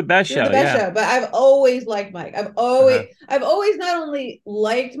show? Through the best show. But I've always liked Mike. I've always not only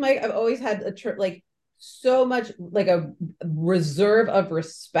liked Mike, I've always had like so much like a reserve of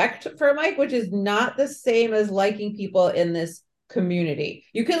respect for Mike, which is not the same as liking people in this community.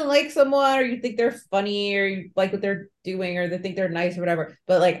 You can like someone or you think they're funny or you like what they're doing or they think they're nice or whatever,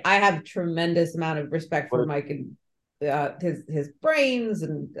 but like I have tremendous amount of respect for Mike and his brains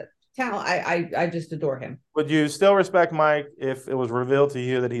and talent. I just adore him. Would you still respect Mike if it was revealed to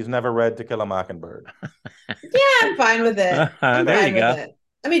you that he's never read To Kill a Mockingbird? Yeah, I'm fine with it. There you go.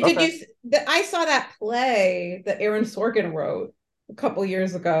 I mean, I saw that play that Aaron Sorkin wrote a couple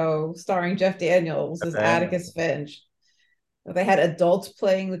years ago starring Jeff Daniels as Atticus Finch. They had adults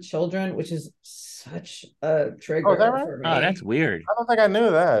playing the children, which is such a trigger for me. Oh, that's weird. I don't think I knew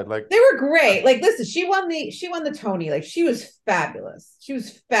that. Like they were great. Like, listen, she won the Tony. Like, she was fabulous. She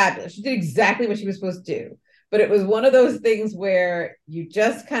did exactly what she was supposed to do. But it was one of those things where you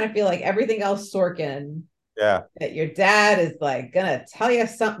just kind of feel like everything else Sorkin. Yeah. That your dad is like gonna tell you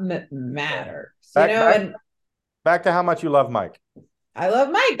something that matters. Back to how much you love Mike. I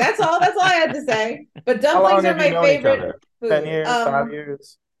love Mike. That's all I had to say. But dumplings are my favorite food. 10 years, 5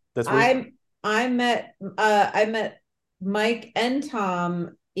 years. This week. I met Mike and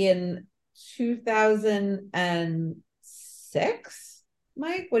Tom in 2006.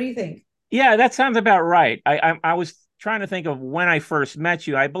 Mike, what do you think? Yeah, that sounds about right. I was trying to think of when I first met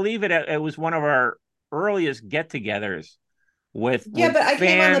you. I believe it was one of our earliest get-togethers with but I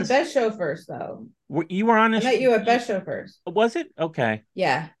came on the Best Show first, though. You were on. I met you at Best Show first. Was it? Okay.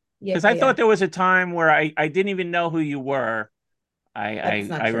 Yeah. Because I thought there was a time where I didn't even know who you were.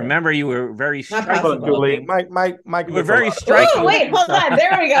 I remember you were very striking. Mike, you were very striking. Oh, wait, hold on.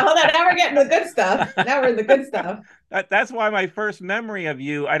 There we go. Hold on. Now we're getting the good stuff. Now we're in the good stuff. That's why my first memory of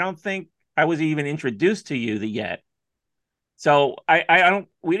you, I don't think I was even introduced to you yet. So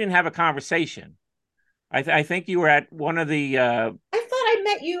we didn't have a conversation. I think you were at one of the. I thought I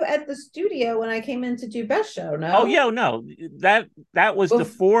met you at the studio when I came in to do Best Show. No. Oh yeah, no. That was the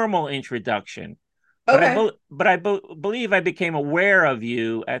formal introduction. Okay. But I believe I became aware of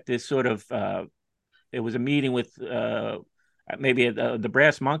you at this sort of. It was a meeting with maybe the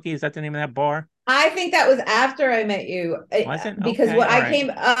Brass Monkey. Is that the name of that bar? I think that was after I met you. Was it? Because okay, I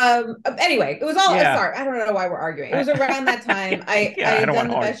came. Anyway, it was all. Sorry, I don't know why we're arguing. It was around that time. I had done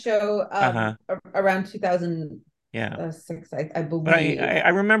the Best Show around 2006, I believe. But I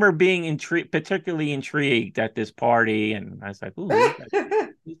remember being particularly intrigued at this party, and I was like, "Ooh,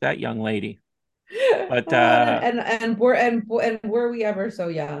 who's that young lady?" But and were we ever so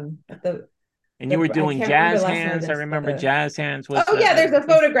young? And you were doing jazz hands. I remember jazz hands was. Oh yeah, there's a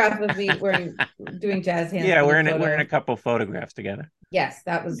photograph of me doing jazz hands. Yeah, we're in a couple of photographs together. Yes,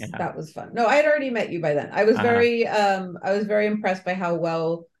 that was fun. No, I had already met you by then. I was very impressed by how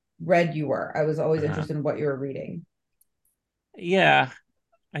well read you were. I was always interested in what you were reading. Yeah,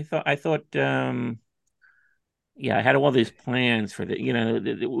 I thought. Yeah, I had all these plans for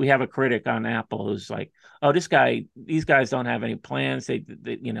we have a critic on Apple who's like, "Oh, these guys don't have any plans. They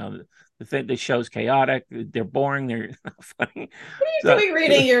the show's chaotic. They're boring. They're not funny." What are you doing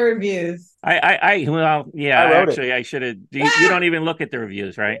reading your reviews? I wrote it. I should have. You don't even look at the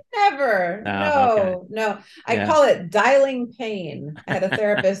reviews, right? Never. No. I call it dialing pain. I had a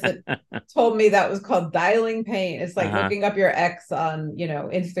therapist that told me that was called dialing pain. It's like looking up your ex on,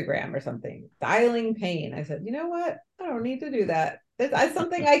 Instagram or something. Dialing pain. I said, you know what? I don't need to do that. It's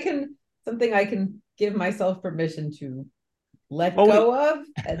something I can give myself permission to let go of,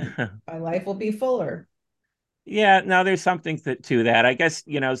 and my life will be fuller. Yeah, now there's something to that. I guess,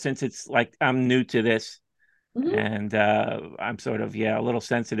 since it's like I'm new to this, and I'm sort of, a little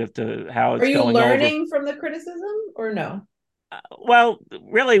sensitive to how it's going. Are you learning from the criticism or no? Well,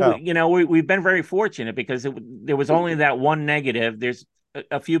 really, no. We've been very fortunate because there was only that one negative. There's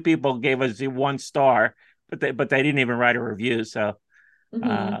a few people gave us 1 star, but they didn't even write a review. So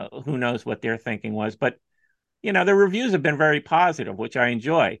Who knows what their thinking was? But the reviews have been very positive, which I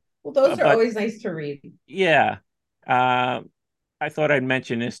enjoy. Well, those are But always nice to read. yeah, I thought I'd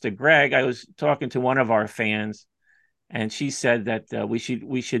mention this to Greg. I was talking to one of our fans, and she said that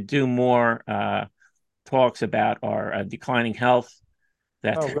we should do more talks about our declining health.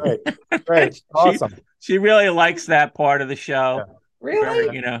 That Oh, great, she awesome. she really likes that part of the show. Yeah.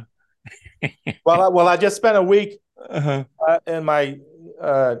 Really? Well, I just spent a week Uh-huh. in my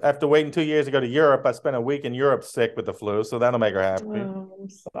after waiting 2 years to go to Europe. I spent a week in Europe sick with the flu, so that'll make her happy. Oh, I'm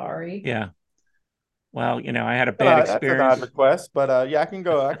sorry. Yeah. Well, I had a bad That's an odd experience. request, but yeah, I can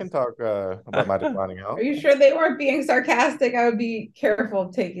go. I can talk about my declining health. Are you sure they weren't being sarcastic? I would be careful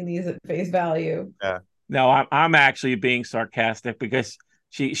of taking these at face value. Yeah. No, I'm actually being sarcastic because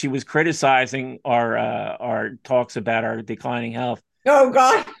she was criticizing our talks about our declining health. Oh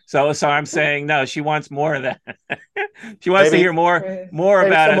God. So I'm saying no, she wants more of that. She wants to Maybe- hear more Maybe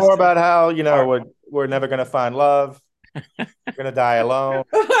about some us. more about how we're never going to find love. We're going to die alone.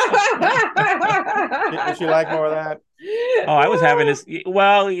 Would you like more of that? Oh, I was having this.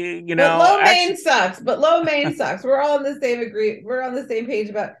 Well, But lo mein actually, sucks. But lo mein sucks. We're all on the same We're on the same page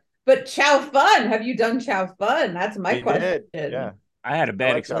about. But Chow Fun, have you done Chow Fun? That's my We question. did. Yeah. I had a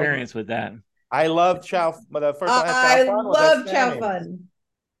bad like Chow Fun. experience with that. I love Chow, but the first time I I had Chow Fun was love at Chow Sammy's. Fun.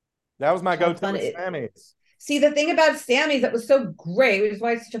 That was my Chow go-to Fun, at Sammy's. See, the thing about Sammy's that was so great, which is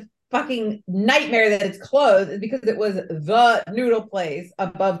why it's such a fucking nightmare that it's closed, is because it was the noodle place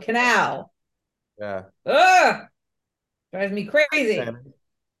above Canal. Yeah. Ugh! Drives me crazy. Sammy's.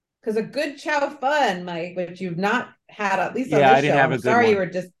 Because a good Chow Fun, Mike, which you've not had, at least on Yeah, this I didn't show. have I'm a good sorry one. you were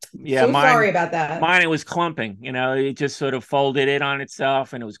just Yeah, so sorry about that. Mine, it was clumping. It just sort of folded in on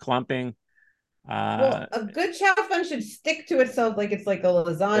itself, and it was clumping. Well, a good Chow Fun should stick to itself like it's like a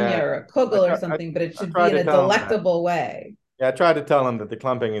lasagna Yeah. or a kugel or something, but it should be tried in to a tell him that. delectable way. Yeah, I tried to tell him that the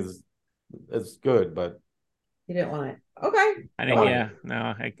clumping is good, but You didn't want it. Okay. I didn't. Yeah,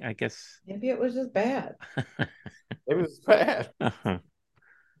 no, I guess. Maybe it was just bad. it was bad. Uh-huh.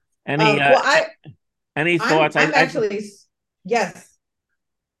 Any thoughts? I'm actually, yes.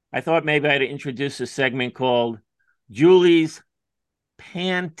 I thought maybe I'd introduce a segment called Julie's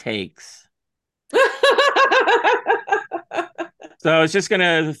Pancakes. So I was just going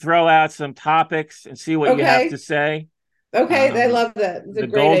to throw out some topics and see what you have to say. Okay, I love that. It's the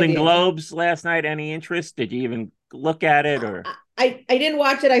Golden Globes last night. Any interest? Did you even look at it? Or I didn't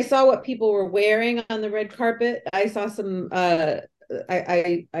watch it. I saw what people were wearing on the red carpet. I saw some. I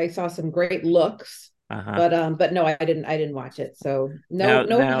saw some great looks. But no, I didn't watch it. So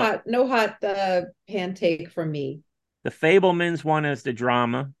no hot pancake from me. The Fabelmans one is the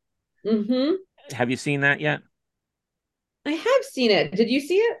drama. Mm-hmm. Have you seen that yet? I have seen it. Did you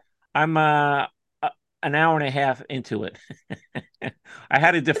see it? I'm an hour and a half into it. I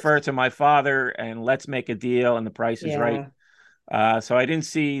had to defer to my father and Let's Make a Deal and The Price is Right. So I didn't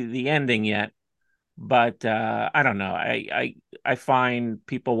see the ending yet. But I don't know. I find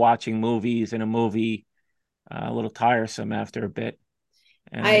people watching movies in a movie a little tiresome after a bit.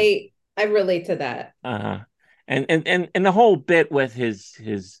 And I relate to that. And the whole bit with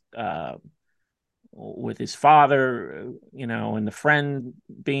his father, and the friend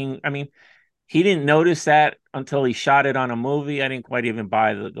being, I mean, he didn't notice that until he shot it on a movie. I didn't quite even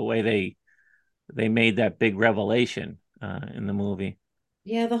buy the way they made that big revelation in the movie.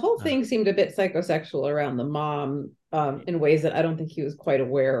 Yeah, the whole thing seemed a bit psychosexual around the mom in ways that I don't think he was quite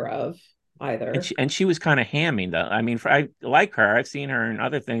aware of either. And she was kind of hammy, though. I mean, I like her. I've seen her in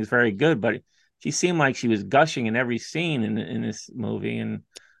other things very good, but she seemed like she was gushing in every scene in this movie. And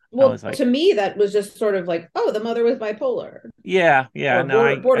well, to me, that was just sort of like, oh, the mother was bipolar. Yeah, or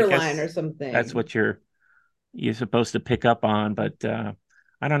no, borderline or something. That's what you're supposed to pick up on, but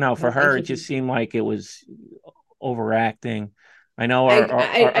I don't know. For her, it just seemed like it was overacting. I know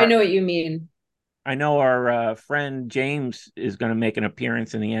I know what you mean. I know our friend James is going to make an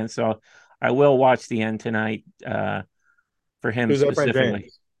appearance in the end, so I will watch the end tonight for him specifically.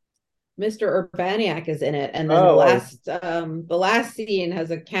 Mr. Urbaniak is in it, and then the last scene has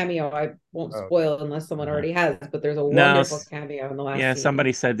a cameo. I won't spoil unless someone already has, but there's a wonderful cameo in the last. Yeah, scene.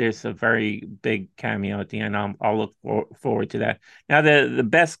 Somebody said there's a very big cameo at the end. I'll look forward to that. Now, the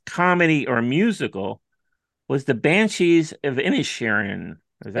best comedy or musical was the Banshees of Inisherin.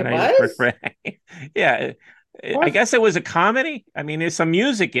 Is that how you refer? Yeah, what? I guess it was a comedy. I mean, there's some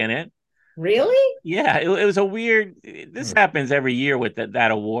music in it. Really? Yeah, it was a weird. This happens every year with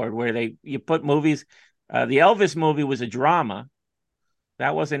that award where you put movies. The Elvis movie was a drama.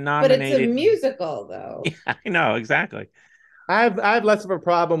 That wasn't nominated. But it's a musical, though. Yeah, I know exactly. I have less of a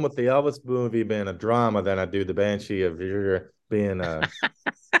problem with the Elvis movie being a drama than I do the Banshee of being a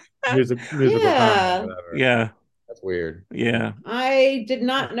musical comedy or Yeah. whatever. Yeah. That's weird. Yeah. I did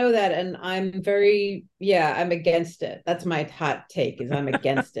not know that, and I'm against it. That's my hot take, is I'm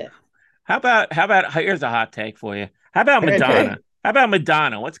against it. How about here's a hot take for you. How about Pancake. Madonna? How about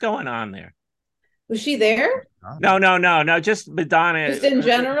Madonna? What's going on there? Was she there? No, no, no, no. Just Madonna. Just in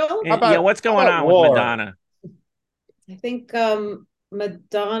general? Yeah, what's How going about on with war? Madonna? I think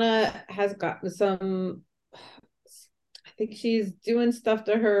Madonna has gotten some, I think she's doing stuff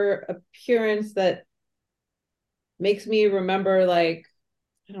to her appearance that makes me remember, like,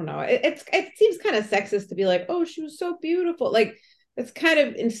 I don't know. It seems kind of sexist to be like, oh, she was so beautiful. Like, it's kind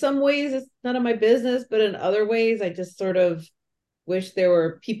of, in some ways it's none of my business, but in other ways I just sort of wish there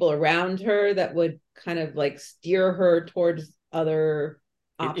were people around her that would kind of like steer her towards other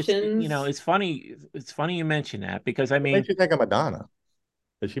options. It's funny. It's funny you mention that because I What makes mean, you think of Madonna?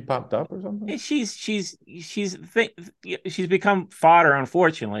 Did she popped up or something? she's become fodder,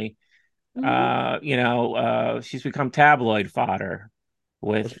 unfortunately. Mhm. She's become tabloid fodder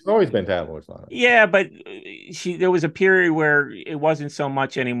Well, with she's always been tabloid fodder. yeah, but she there was a period where it wasn't so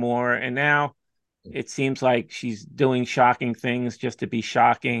much anymore, and now it seems like she's doing shocking things just to be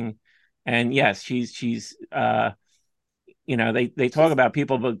shocking. And yes, she's they talk She's about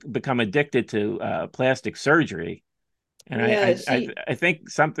people become addicted to plastic surgery. And yeah, I think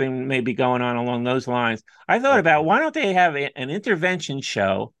something may be going on along those lines. I thought Yeah. about why don't they have an intervention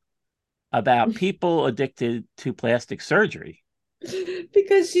show about people addicted to plastic surgery?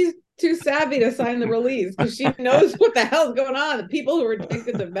 because she's too savvy to sign the release, because she knows what the hell's going on. The people who are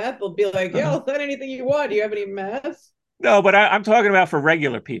addicted to meth will be like, "Yeah, I'll sign anything you want. Do you have any meth?" No, but I'm talking about for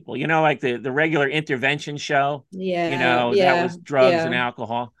regular people, like the regular intervention show, Yeah, that yeah, was drugs and yeah,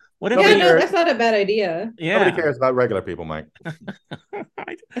 alcohol. What if yeah. Nobody they, No, cares. that's not a bad idea. Nobody yeah. cares about regular people, Mike.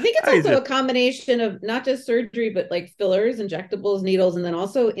 I, I think it's I also a just, combination of not just surgery, but like fillers, injectables, needles, and then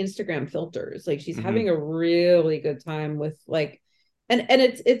also Instagram filters. Like, she's mhm, having a really good time with, like, and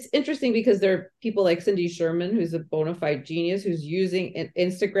it's interesting because there are people like Cindy Sherman, who's a bona fide genius, who's using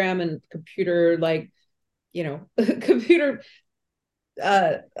Instagram and computer, like, computer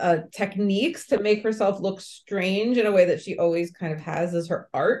techniques to make herself look strange in a way that she always kind of has as her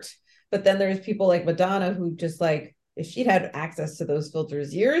art. But then there's people like Madonna, who just, like, if she'd had access to those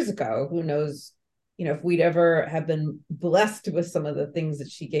filters years ago, who knows, if we'd ever have been blessed with some of the things that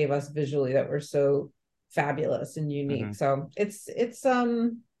she gave us visually that were so fabulous and unique. mhm. So it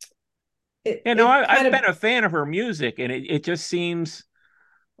Yeah, no, it kind I've of been a fan of her music, and it just seems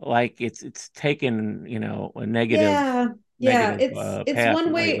like it's taken, a yeah, yeah, negative it's path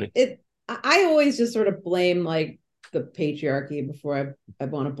one way. lately. I always just sort of blame, like, the patriarchy before I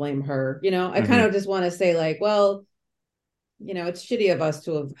want to blame her. I kind Hmm. of just want to say, like, well, it's shitty of us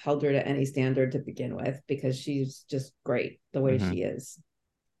to have held her to any standard to begin with, because she's just great the way Hmm. she is.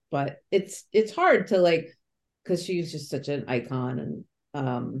 But it's hard to, like, because she's just such an icon,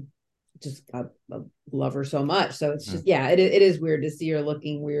 and just I love her so much. So it's Hmm. just, yeah, it is weird to see her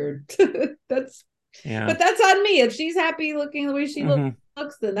looking weird. that's Yeah. But that's on me. If she's happy looking the way she Hmm.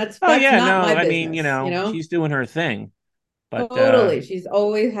 looks, then that's Oh that's yeah, not no, my I mean, business. she's doing her thing. But Totally. She's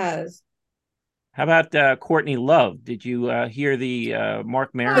always has. how about Courtney Love? Did you hear the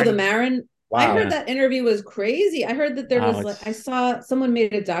Mark Oh, the Maron? Marin. I heard Yeah. Wow. that interview was crazy. I heard that there Oh, was, like, I it's saw someone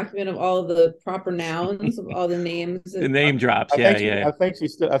made a document of all of the proper nouns of all the names. the I, name drops. I Yeah, think yeah.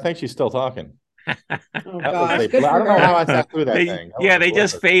 she's still talking. Oh That was gosh, a good I for don't know how her. I sat through that thing. That was a They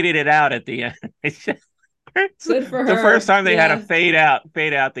just blur. faded it out at the end. It's Good for the first her. time they had to Yeah. fade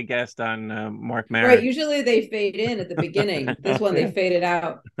out the guest on Mark Right. Maron. Usually they fade in at the beginning. This one they Yeah. faded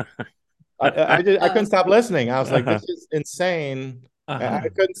out. I couldn't Uh, stop listening. I was like, Uh-huh. this is insane. I Uh-huh.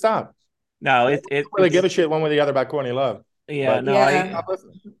 couldn't stop. No, I don't really give it's a shit one way or the other about Courtney Love, yeah, but no, I couldn't yeah. stop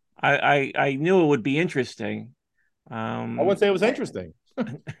listening. I knew it would be interesting. I wouldn't say it was I interesting.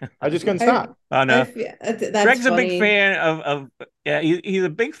 I just couldn't I stop. Oh I no. feel that's Greg's a big funny. fan of yeah, he's a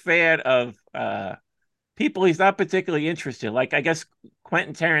big fan of people he's not particularly interested. Like I guess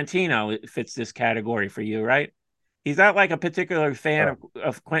Quentin Tarantino fits this category for you, right? He's not like a particular fan Oh,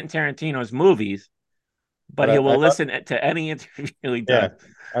 of Quentin Tarantino's movies, but but he I will love, listen to any interview he yeah, does.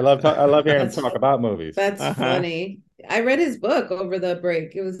 I love hearing him That's talk about movies. that's Uh-huh. funny. I read his book over the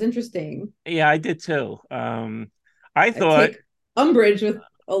break. It was interesting. Yeah, I did too. I I thought take umbrage with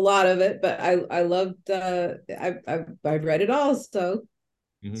a lot of it, but I loved. I've read it all, so.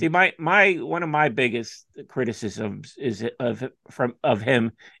 Mhm. see my one of my biggest criticisms is of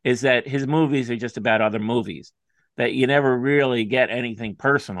him is that his movies are just about other movies. That you never really get anything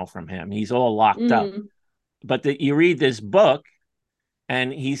personal from him. He's all locked up. Mm, But that you read this book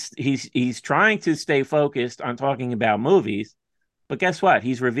and he's trying to stay focused on talking about movies, But guess what?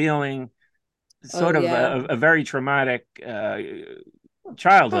 He's revealing Oh sort of yeah. a very traumatic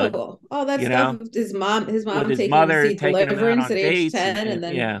childhood, All that you stuff. know, His with mom his taking him to mother see taking him out Deliverance on at age dates, 10, and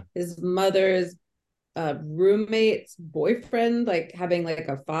then yeah, his mother's roommate's boyfriend, like having like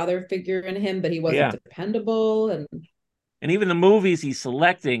a father figure in him, but he wasn't yeah. dependable. And even the movies he's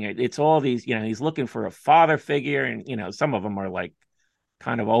selecting, it's all these, he's looking for a father figure, and some of them are like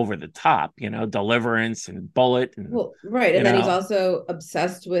kind of over the top, Deliverance and Bullet, and Well, right. you And then he's know, also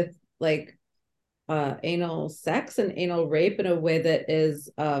obsessed with like anal sex and anal rape in a way that is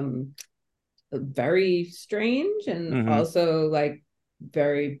very strange and mm-hmm. also like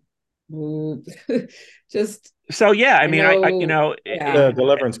very just So yeah, I I mean, know yeah. The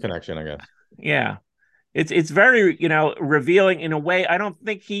Deliverance connection, I guess. yeah, it's very revealing in a way. I don't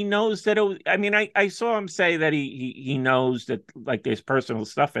think he knows that I mean, I saw him say that he knows that like there's personal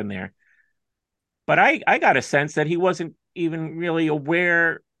stuff in there, but I got a sense that he wasn't even really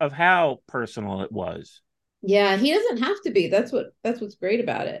aware of how personal it was. Yeah, he doesn't have to be. That's what's great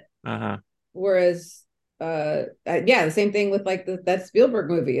about it. Uh-huh. Whereas yeah, the same thing with like that Spielberg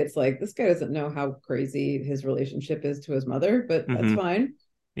movie. It's like this guy doesn't know how crazy his relationship is to his mother, but that's Mm-hmm. fine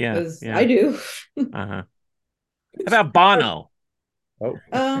Yeah, because I yeah. do. Uh-huh. How about Bono?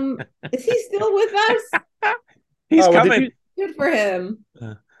 Oh, Is he still with us? He's well, coming. Good for him.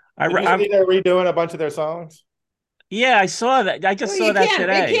 Uh, did you I'm see they're redoing a bunch of their songs? Yeah, I saw that. I just Well, saw that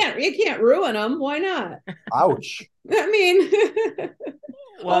today. you can't ruin them. Why not? Ouch. I mean,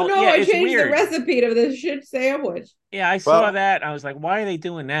 oh Well, no, yeah, I it's changed the weird. recipe to this shit sandwich. Yeah, I saw Well, that. I was like, why are they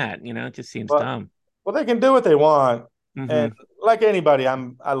doing that? It just seems well, dumb. well, they can do what they want, and Mm-hmm. like anybody,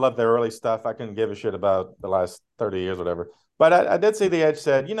 I love their early stuff. I couldn't give a shit about the last 30 years, or whatever. But I did see the Edge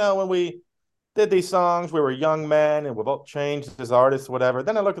said, when we did these songs, we were young men, and we've all changed as artists, whatever.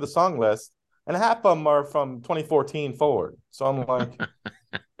 Then I look at the song list, and half of them are from 2014 forward. So I'm like,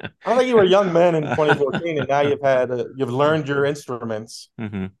 I don't think you were young men in 2014, and now you've learned your instruments,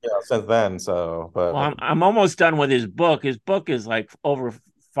 Mm-hmm. since then. So, Well, but I'm almost done with his book. His book is like over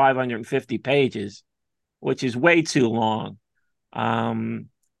 550 pages, which is way too long. Um,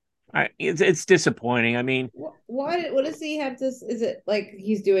 it's disappointing. I mean, What does he have to? Is it like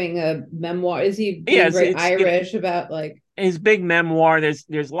he's doing a memoir? Is he yeah, being very Irish about like? his big memoir.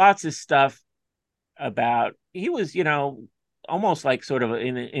 There's lots of stuff about he was almost like sort of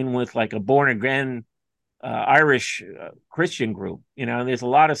in with like a born again Irish Christian group. There's a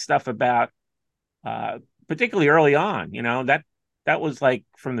lot of stuff about particularly early on. That was like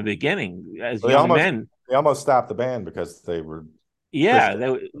from the beginning as they young almost men. they almost stopped the band because they were Yeah,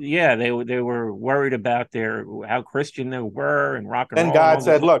 Christian. they were worried about their how Christian they were and rock and And roll and God all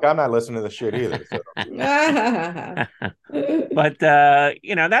said, this. "Look, I'm not listening to the shit either." So, But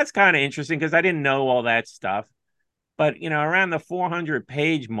that's kind of interesting because I didn't know all that stuff. But around the 400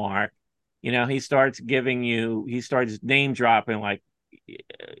 page mark, he starts name dropping like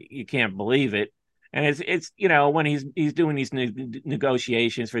you can't believe it. And it's when he's doing these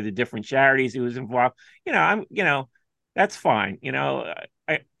negotiations for the different charities he was involved. I'm that's fine.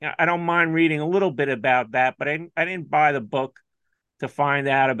 I don't mind reading a little bit about that, but I didn't buy the book to find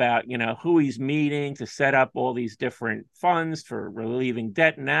out about who he's meeting to set up all these different funds for relieving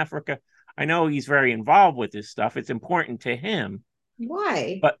debt in Africa. I know he's very involved with this stuff. It's important to him,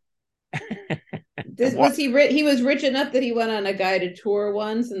 Why? but Was he rich? He was rich enough that he went on a guided tour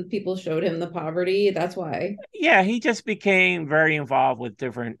once, and people showed him the poverty. That's why. yeah, he just became very involved with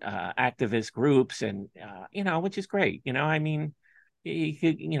different activist groups, and which is great. I mean,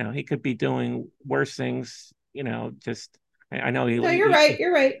 he could be doing worse things. Just I know No, you're right.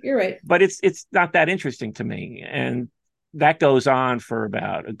 You're right. You're right. but it's not that interesting to me, and that goes on for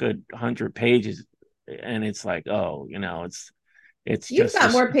about a good 100 pages, and it's like, oh, it's You've just got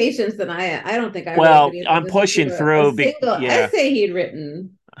this. more patience than I don't think I would have Well, been able I'm to sit pushing through a through. single Yeah. essay he'd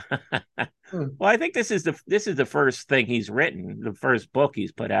written. Well, I think this is the first thing he's written, the first book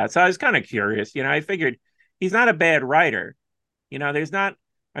he's put out. So I was kind of curious. I figured he's not a bad writer. There's not.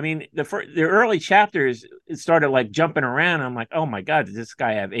 I mean, the early chapters it started like jumping around. I'm like, oh my god, does this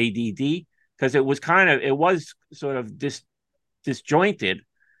guy have ADD? Because it was sort of disjointed,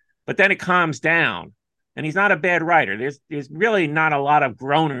 but then it calms down. And he's not a bad writer. There's really not a lot of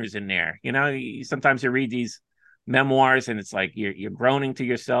groaners in there. Sometimes you read these memoirs and it's like you're groaning to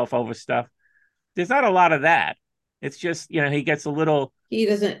yourself over stuff. There's not a lot of that. It's just he gets a little. He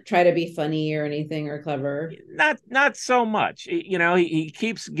doesn't try to be funny or anything or clever. Not so much. He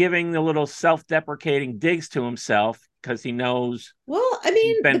keeps giving the little self-deprecating digs to himself because he knows Well, I he's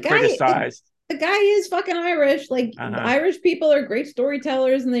mean, been criticized. the guy is fucking Irish. Like Uh-huh. Irish people are great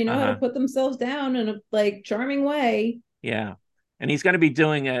storytellers and they know how to Uh-huh. put themselves down in a like charming way. Yeah. and he's going to be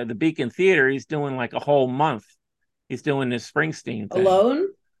doing the Beacon Theater. He's doing like a whole month. He's doing this Springsteen thing. Alone?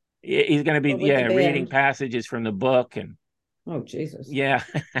 He's going to be reading passages from the book and. Oh Jesus! Yeah.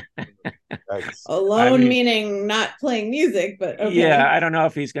 Alone meaning not playing music, but okay. Yeah, I don't know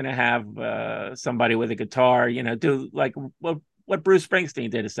if he's going to have somebody with a guitar, do like what Bruce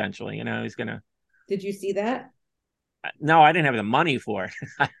Springsteen did essentially. He's going to. Did you see that? No, I didn't have the money for it.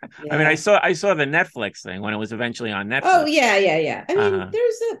 Yeah. I mean, I saw the Netflix thing when it was eventually on Netflix. Oh yeah. I mean,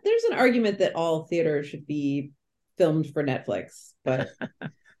 there's an argument that all theater should be filmed for Netflix, but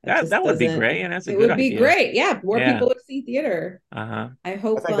that would be great, and that's a it good would be idea. great. Yeah, more people would see theater. I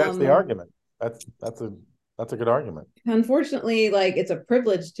hope. I think that's the argument. That's a good argument. Unfortunately, like it's a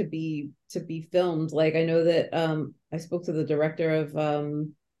privilege to be filmed. Like I know that I spoke to the director of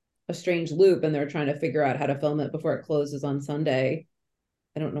A Strange Loop, and they're trying to figure out how to film it before it closes on Sunday.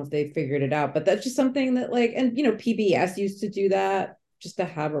 I don't know if they figured it out, but that's just something that like, and PBS used to do that just to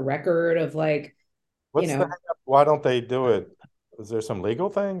have a record of like, why don't they do it? Is there some legal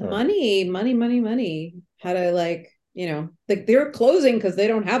thing? Or? Money. How to like, like they're closing because they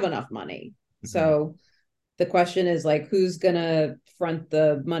don't have enough money. Mm-hmm. So the question is like, who's gonna front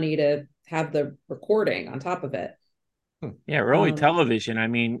the money to have the recording on top of it? Yeah, early television. I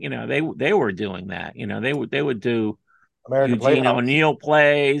mean, they were doing that. They would do American Eugene O'Neill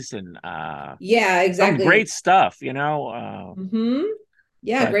plays and yeah, exactly, some great stuff. Mm-hmm.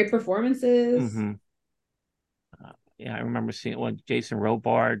 Yeah, great performances. Mm-hmm. Yeah, I remember seeing Jason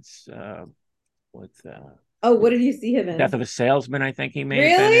Robards with. What did you see him in? Death of a Salesman, I think he made.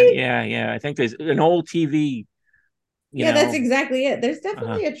 Really? Yeah. I think there's an old TV. That's exactly it. There's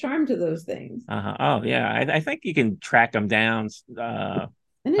definitely a charm to those things. Oh yeah, I think you can track them down. I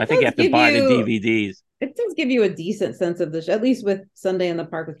think you have to buy the DVDs. It does give you a decent sense of the show, at least with Sunday in the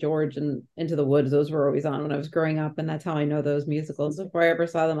Park with George and Into the Woods. Those were always on when I was growing up, and that's how I know those musicals before I ever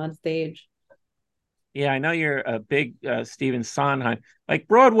saw them on stage. Yeah, I know you're a big Stephen Sondheim. Like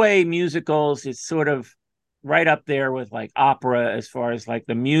Broadway musicals, it's sort of right up there with like opera as far as like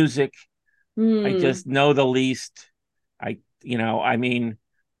the music. I just know the least. I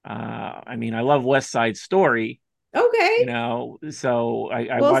love West Side Story. Okay. So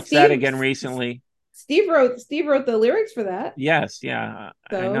I watched that again recently. Steve wrote the lyrics for that. Yes, yeah,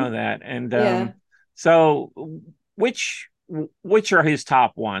 I know that. And so which are his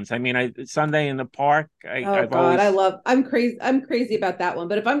top ones? I mean, Sunday in the Park. I'm crazy about that one.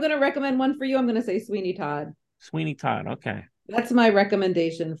 But if I'm going to recommend one for you, I'm going to say Sweeney Todd. Sweeney Todd, okay. That's my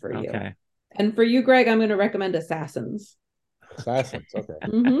recommendation for you. Okay. And for you, Greg, I'm going to recommend Assassins. Assassins, okay.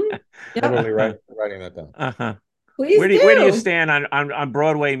 Mm-hmm. Yep. Totally writing that down. Please where do you stand on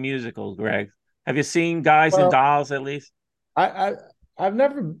Broadway musicals, Greg? Have you seen Guys and Dolls at least? I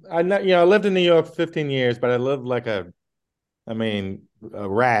lived in New York 15 years, but I lived like a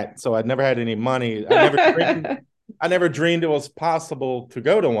rat. So I'd never had any money. I never dreamed it was possible to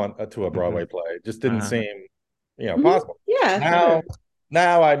go to a Broadway play. It just didn't seem, possible. Yeah.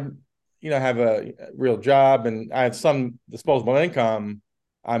 Now I, have a real job and I have some disposable income.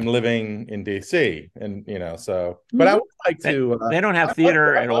 I'm living in DC, and but I would like to. They don't have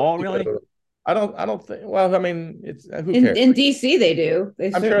theater at all, really. I don't think. Well, I mean, it's who cares? In DC, they do.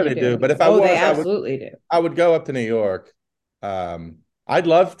 I'm sure they do. But if they absolutely do. I would go up to New York. I'd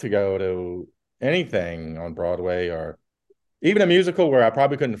love to go to anything on Broadway or even a musical where I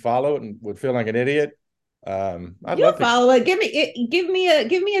probably couldn't follow it and would feel like an idiot. I'd love to follow it. Give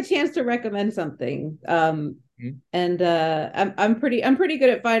me a chance to recommend something. And I'm pretty good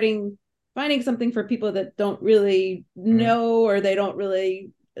at finding something for people that don't really know or they don't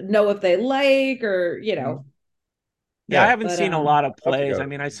really know if they like or Yeah, I haven't seen a lot of plays. I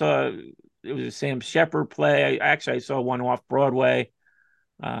mean, I saw it was a Sam Shepard play. I saw one off Broadway.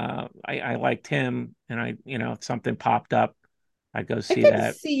 I liked him, and if something popped up, I'd go see that.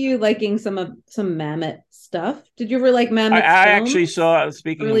 I see you liking some Mamet stuff. Did you ever like Mamet? I actually saw.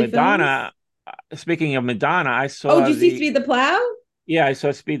 Speaking of Madonna, I saw. Oh, did you see Speed the Plow? Yeah, I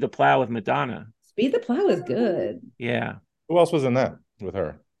saw Speed the Plow with Madonna. Speed the Plow is good. Yeah. Who else was in that with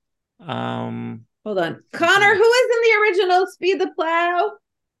her? Hold on, Connor. Who is in the original Speed the Plow?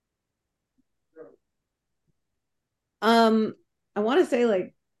 I want to say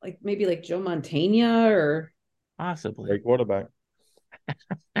like maybe like Joe Mantegna or possibly great quarterback.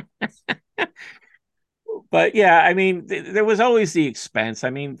 But yeah, I mean, there was always the expense. I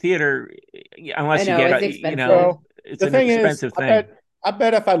mean, theater, unless you get, it's an expensive thing. I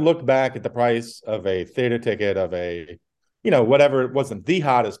bet if I look back at the price of a theater ticket of a, whatever, it wasn't the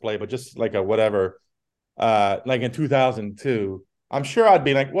hottest play, but just like a whatever, like in 2002, I'm sure I'd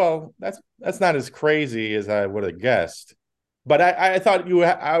be like, well, that's not as crazy as I would have guessed. But I thought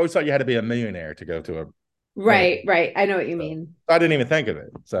I always thought you had to be a millionaire to go to a Right, right. I know what you so mean. I didn't even think of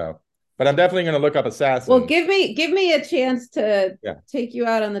it. So, but I'm definitely going to look up Assassin. Well, give me a chance to Yeah. take you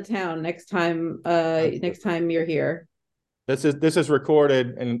out on the town next time. Next time you're here. This is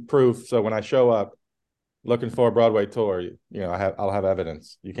recorded and proof. So when I show up looking for a Broadway tour, I'll have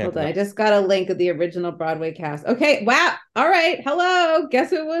evidence. You can't. Hold on, I just got a link of the original Broadway cast. Okay, wow. All right, hello. Guess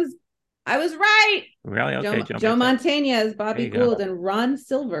who it was? I was right. Really? Okay, Joe Mantegna as Bobby Gould go. and Ron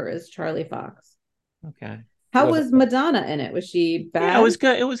Silver as Charlie Fox. Okay. How was Madonna in it? Was she bad? Yeah, it was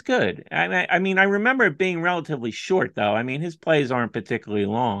good. It was good. I mean, I remember it being relatively short, though. I mean, his plays aren't particularly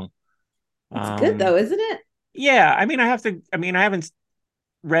long. It's good though, isn't it? Yeah. I mean, I haven't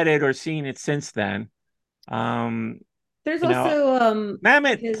read it or seen it since then. There's also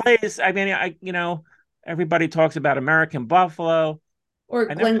Mamet plays. I mean, everybody talks about American Buffalo or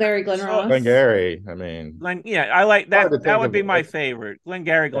Glengarry Glen Ross. Glengarry. I mean, I like that. That would be my favorite.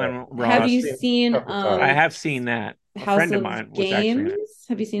 Glengarry Glen Ross. Have you seen? I have seen that. A friend of mine was actually in it.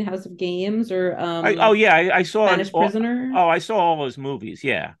 Have you seen House of Games or? I saw Spanish Prisoner. I saw all those movies.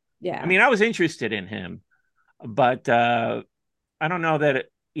 Yeah. Yeah. I mean, I was interested in him, but I don't know that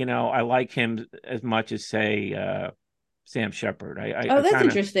I like him as much as say Sam Shepard. That's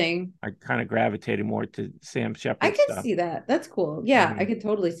interesting. I kind of gravitated more to Sam Shepard. I can see that. That's cool. Yeah, I could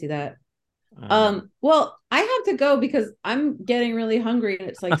totally see that. Well, I have to go because I'm getting really hungry and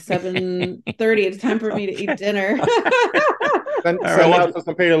it's like 7:30. It's time for me to eat dinner. Send out for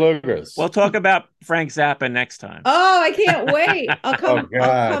some Peter Lugers. We'll talk about Frank Zappa next time. Oh, I can't wait. I'll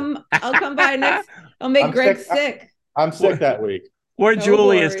come by next. I'll make Greg sick. I'm sick that week. Poor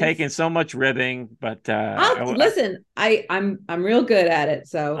Julie is taking so much ribbing, but listen, I'm real good at it,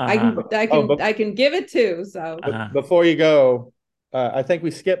 so I can give it too. So before you go, I think we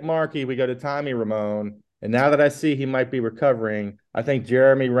skip Marky. We go to Tommy Ramone, and now that I see he might be recovering, I think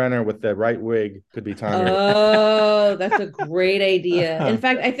Jeremy Renner with the right wig could be Tommy. Oh, that's a great idea. In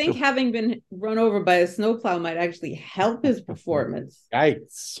fact, I think having been run over by a snowplow might actually help his performance.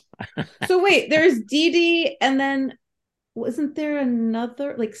 Yikes! So wait, there's Dee Dee, and then. Wasn't there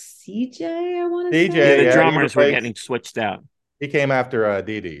another like CJ? I want to say the drummers were getting switched out. He came after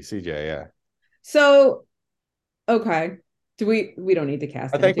Dee Dee, CJ. Yeah. So, okay, we don't need to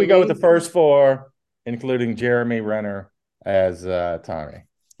cast. I think we go with the first four, including Jeremy Renner as Tommy.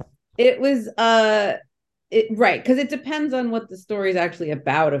 It was right, because it depends on what the story is actually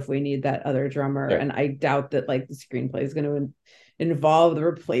about. If we need that other drummer, and I doubt that like the screenplay is going to involve the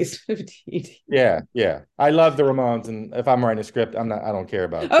replacement of Dee. Yeah. I love the Ramones, and if I'm writing a script, I don't care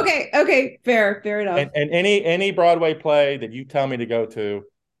about it. Okay, fair enough. And any Broadway play that you tell me to go to,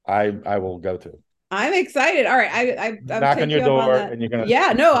 I will go to. I'm excited. All right, I'm knock on your door, and you're gonna.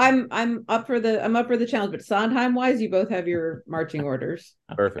 Yeah, no, I'm up for the challenge. But Sondheim wise, you both have your marching orders.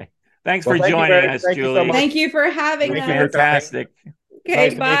 Perfect. Thanks for joining us, Julie. Thank you for having us. Fantastic. Okay,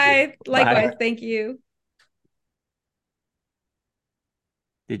 nice bye. Likewise, thank you.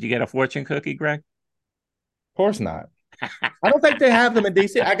 Did you get a fortune cookie, Greg? Of course not. I don't think they have them in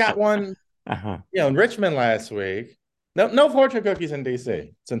DC. I got one, in Richmond last week. No fortune cookies in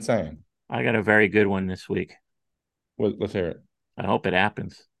DC. It's insane. I got a very good one this week. Well, let's hear it. I hope it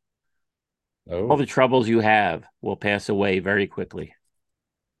happens. Oh. All the troubles you have will pass away very quickly.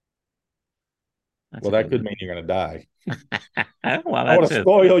 Well, that could mean you're going to die. Well, I want to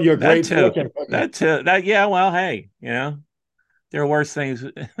spoil your great fortune cookie. Yeah, well, hey, there are worse things.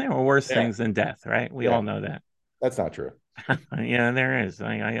 There are worse things than death, right? We all know that. That's not true. Yeah, there is.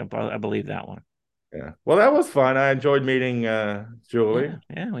 I believe that one. Yeah. Well, that was fun. I enjoyed meeting Julie.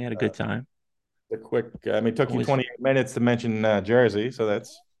 Yeah, we had a good time. It took you 28 minutes to mention Jersey, so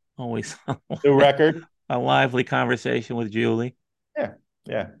that's always new record. A lively conversation with Julie.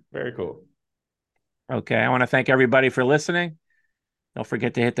 Yeah, very cool. Okay, I want to thank everybody for listening. Don't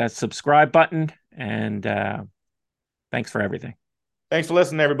forget to hit that subscribe button, and thanks for everything. Thanks for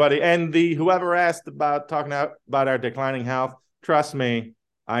listening, everybody. And whoever asked about talking about our declining health, trust me,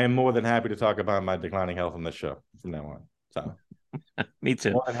 I am more than happy to talk about my declining health on this show from now on. So, me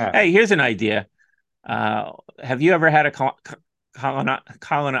too. Hey, here's an idea. Have you ever had a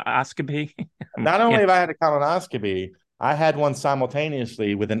colonoscopy? Not only have I had a colonoscopy, I had one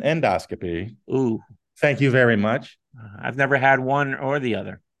simultaneously with an endoscopy. Ooh. Thank you very much. I've never had one or the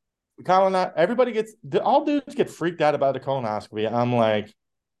other. All dudes get freaked out about a colonoscopy. I'm like,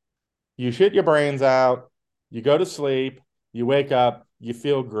 you shit your brains out, you go to sleep, you wake up, you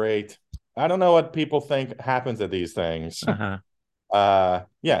feel great. I don't know what people think happens at these things. I love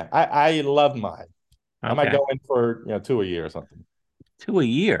mine. Okay. I might go in for 2 a year or something. 2 a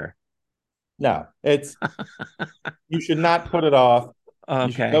year? No, you should not put it off.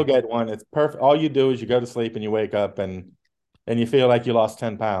 You should go Okay. get one. It's perfect. All you do is you go to sleep and you wake up and you feel like you lost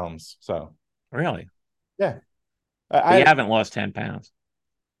 10 pounds. So Really? yeah, But you I haven't lost 10 pounds.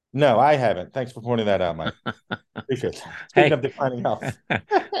 no, I haven't. Thanks for pointing that out, Mike. Appreciate it. Speaking of Hey, declining health,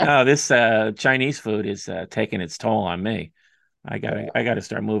 no, this Chinese food is taking its toll on me. I gotta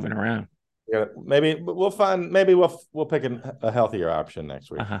start moving around. yeah, maybe we'll find. Maybe we'll pick a healthier option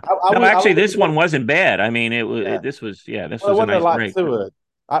next week. Uh-huh. I No, would. I actually, would this one wasn't bad. I mean, yeah. this was, yeah, this Well, it was a wasn't a nice lot break. to it.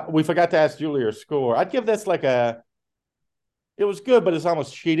 We forgot to ask Julie her score. I'd give this like a. It was good, but it's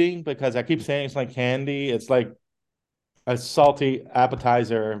almost cheating because I keep saying it's like candy. It's like a salty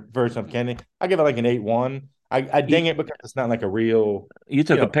appetizer version of candy. I give it like an 8-1. I You, ding it because it's not like a real, you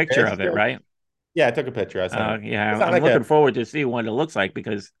took a picture fish of it, dish. right? Yeah, I took a picture. I sent it. Yeah, It's not I'm like a looking forward to see what it looks like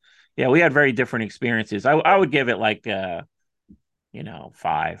because, yeah, we had very different experiences. I would give it like, 5.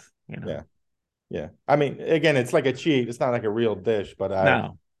 yeah, yeah. I mean, again, it's like a cheat. It's not like a real dish,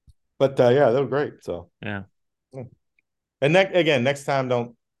 No, but yeah, they were great. So, yeah. yeah. And next time,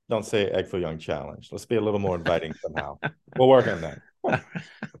 don't say egg foo young challenge. Let's be a little more inviting somehow. We'll work on that.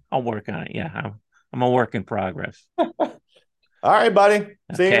 I'll work on it. Yeah, I'm a work in progress. All right, buddy.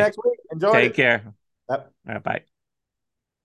 See you Okay, next week. Enjoyed take it. care. Yep. All right, bye.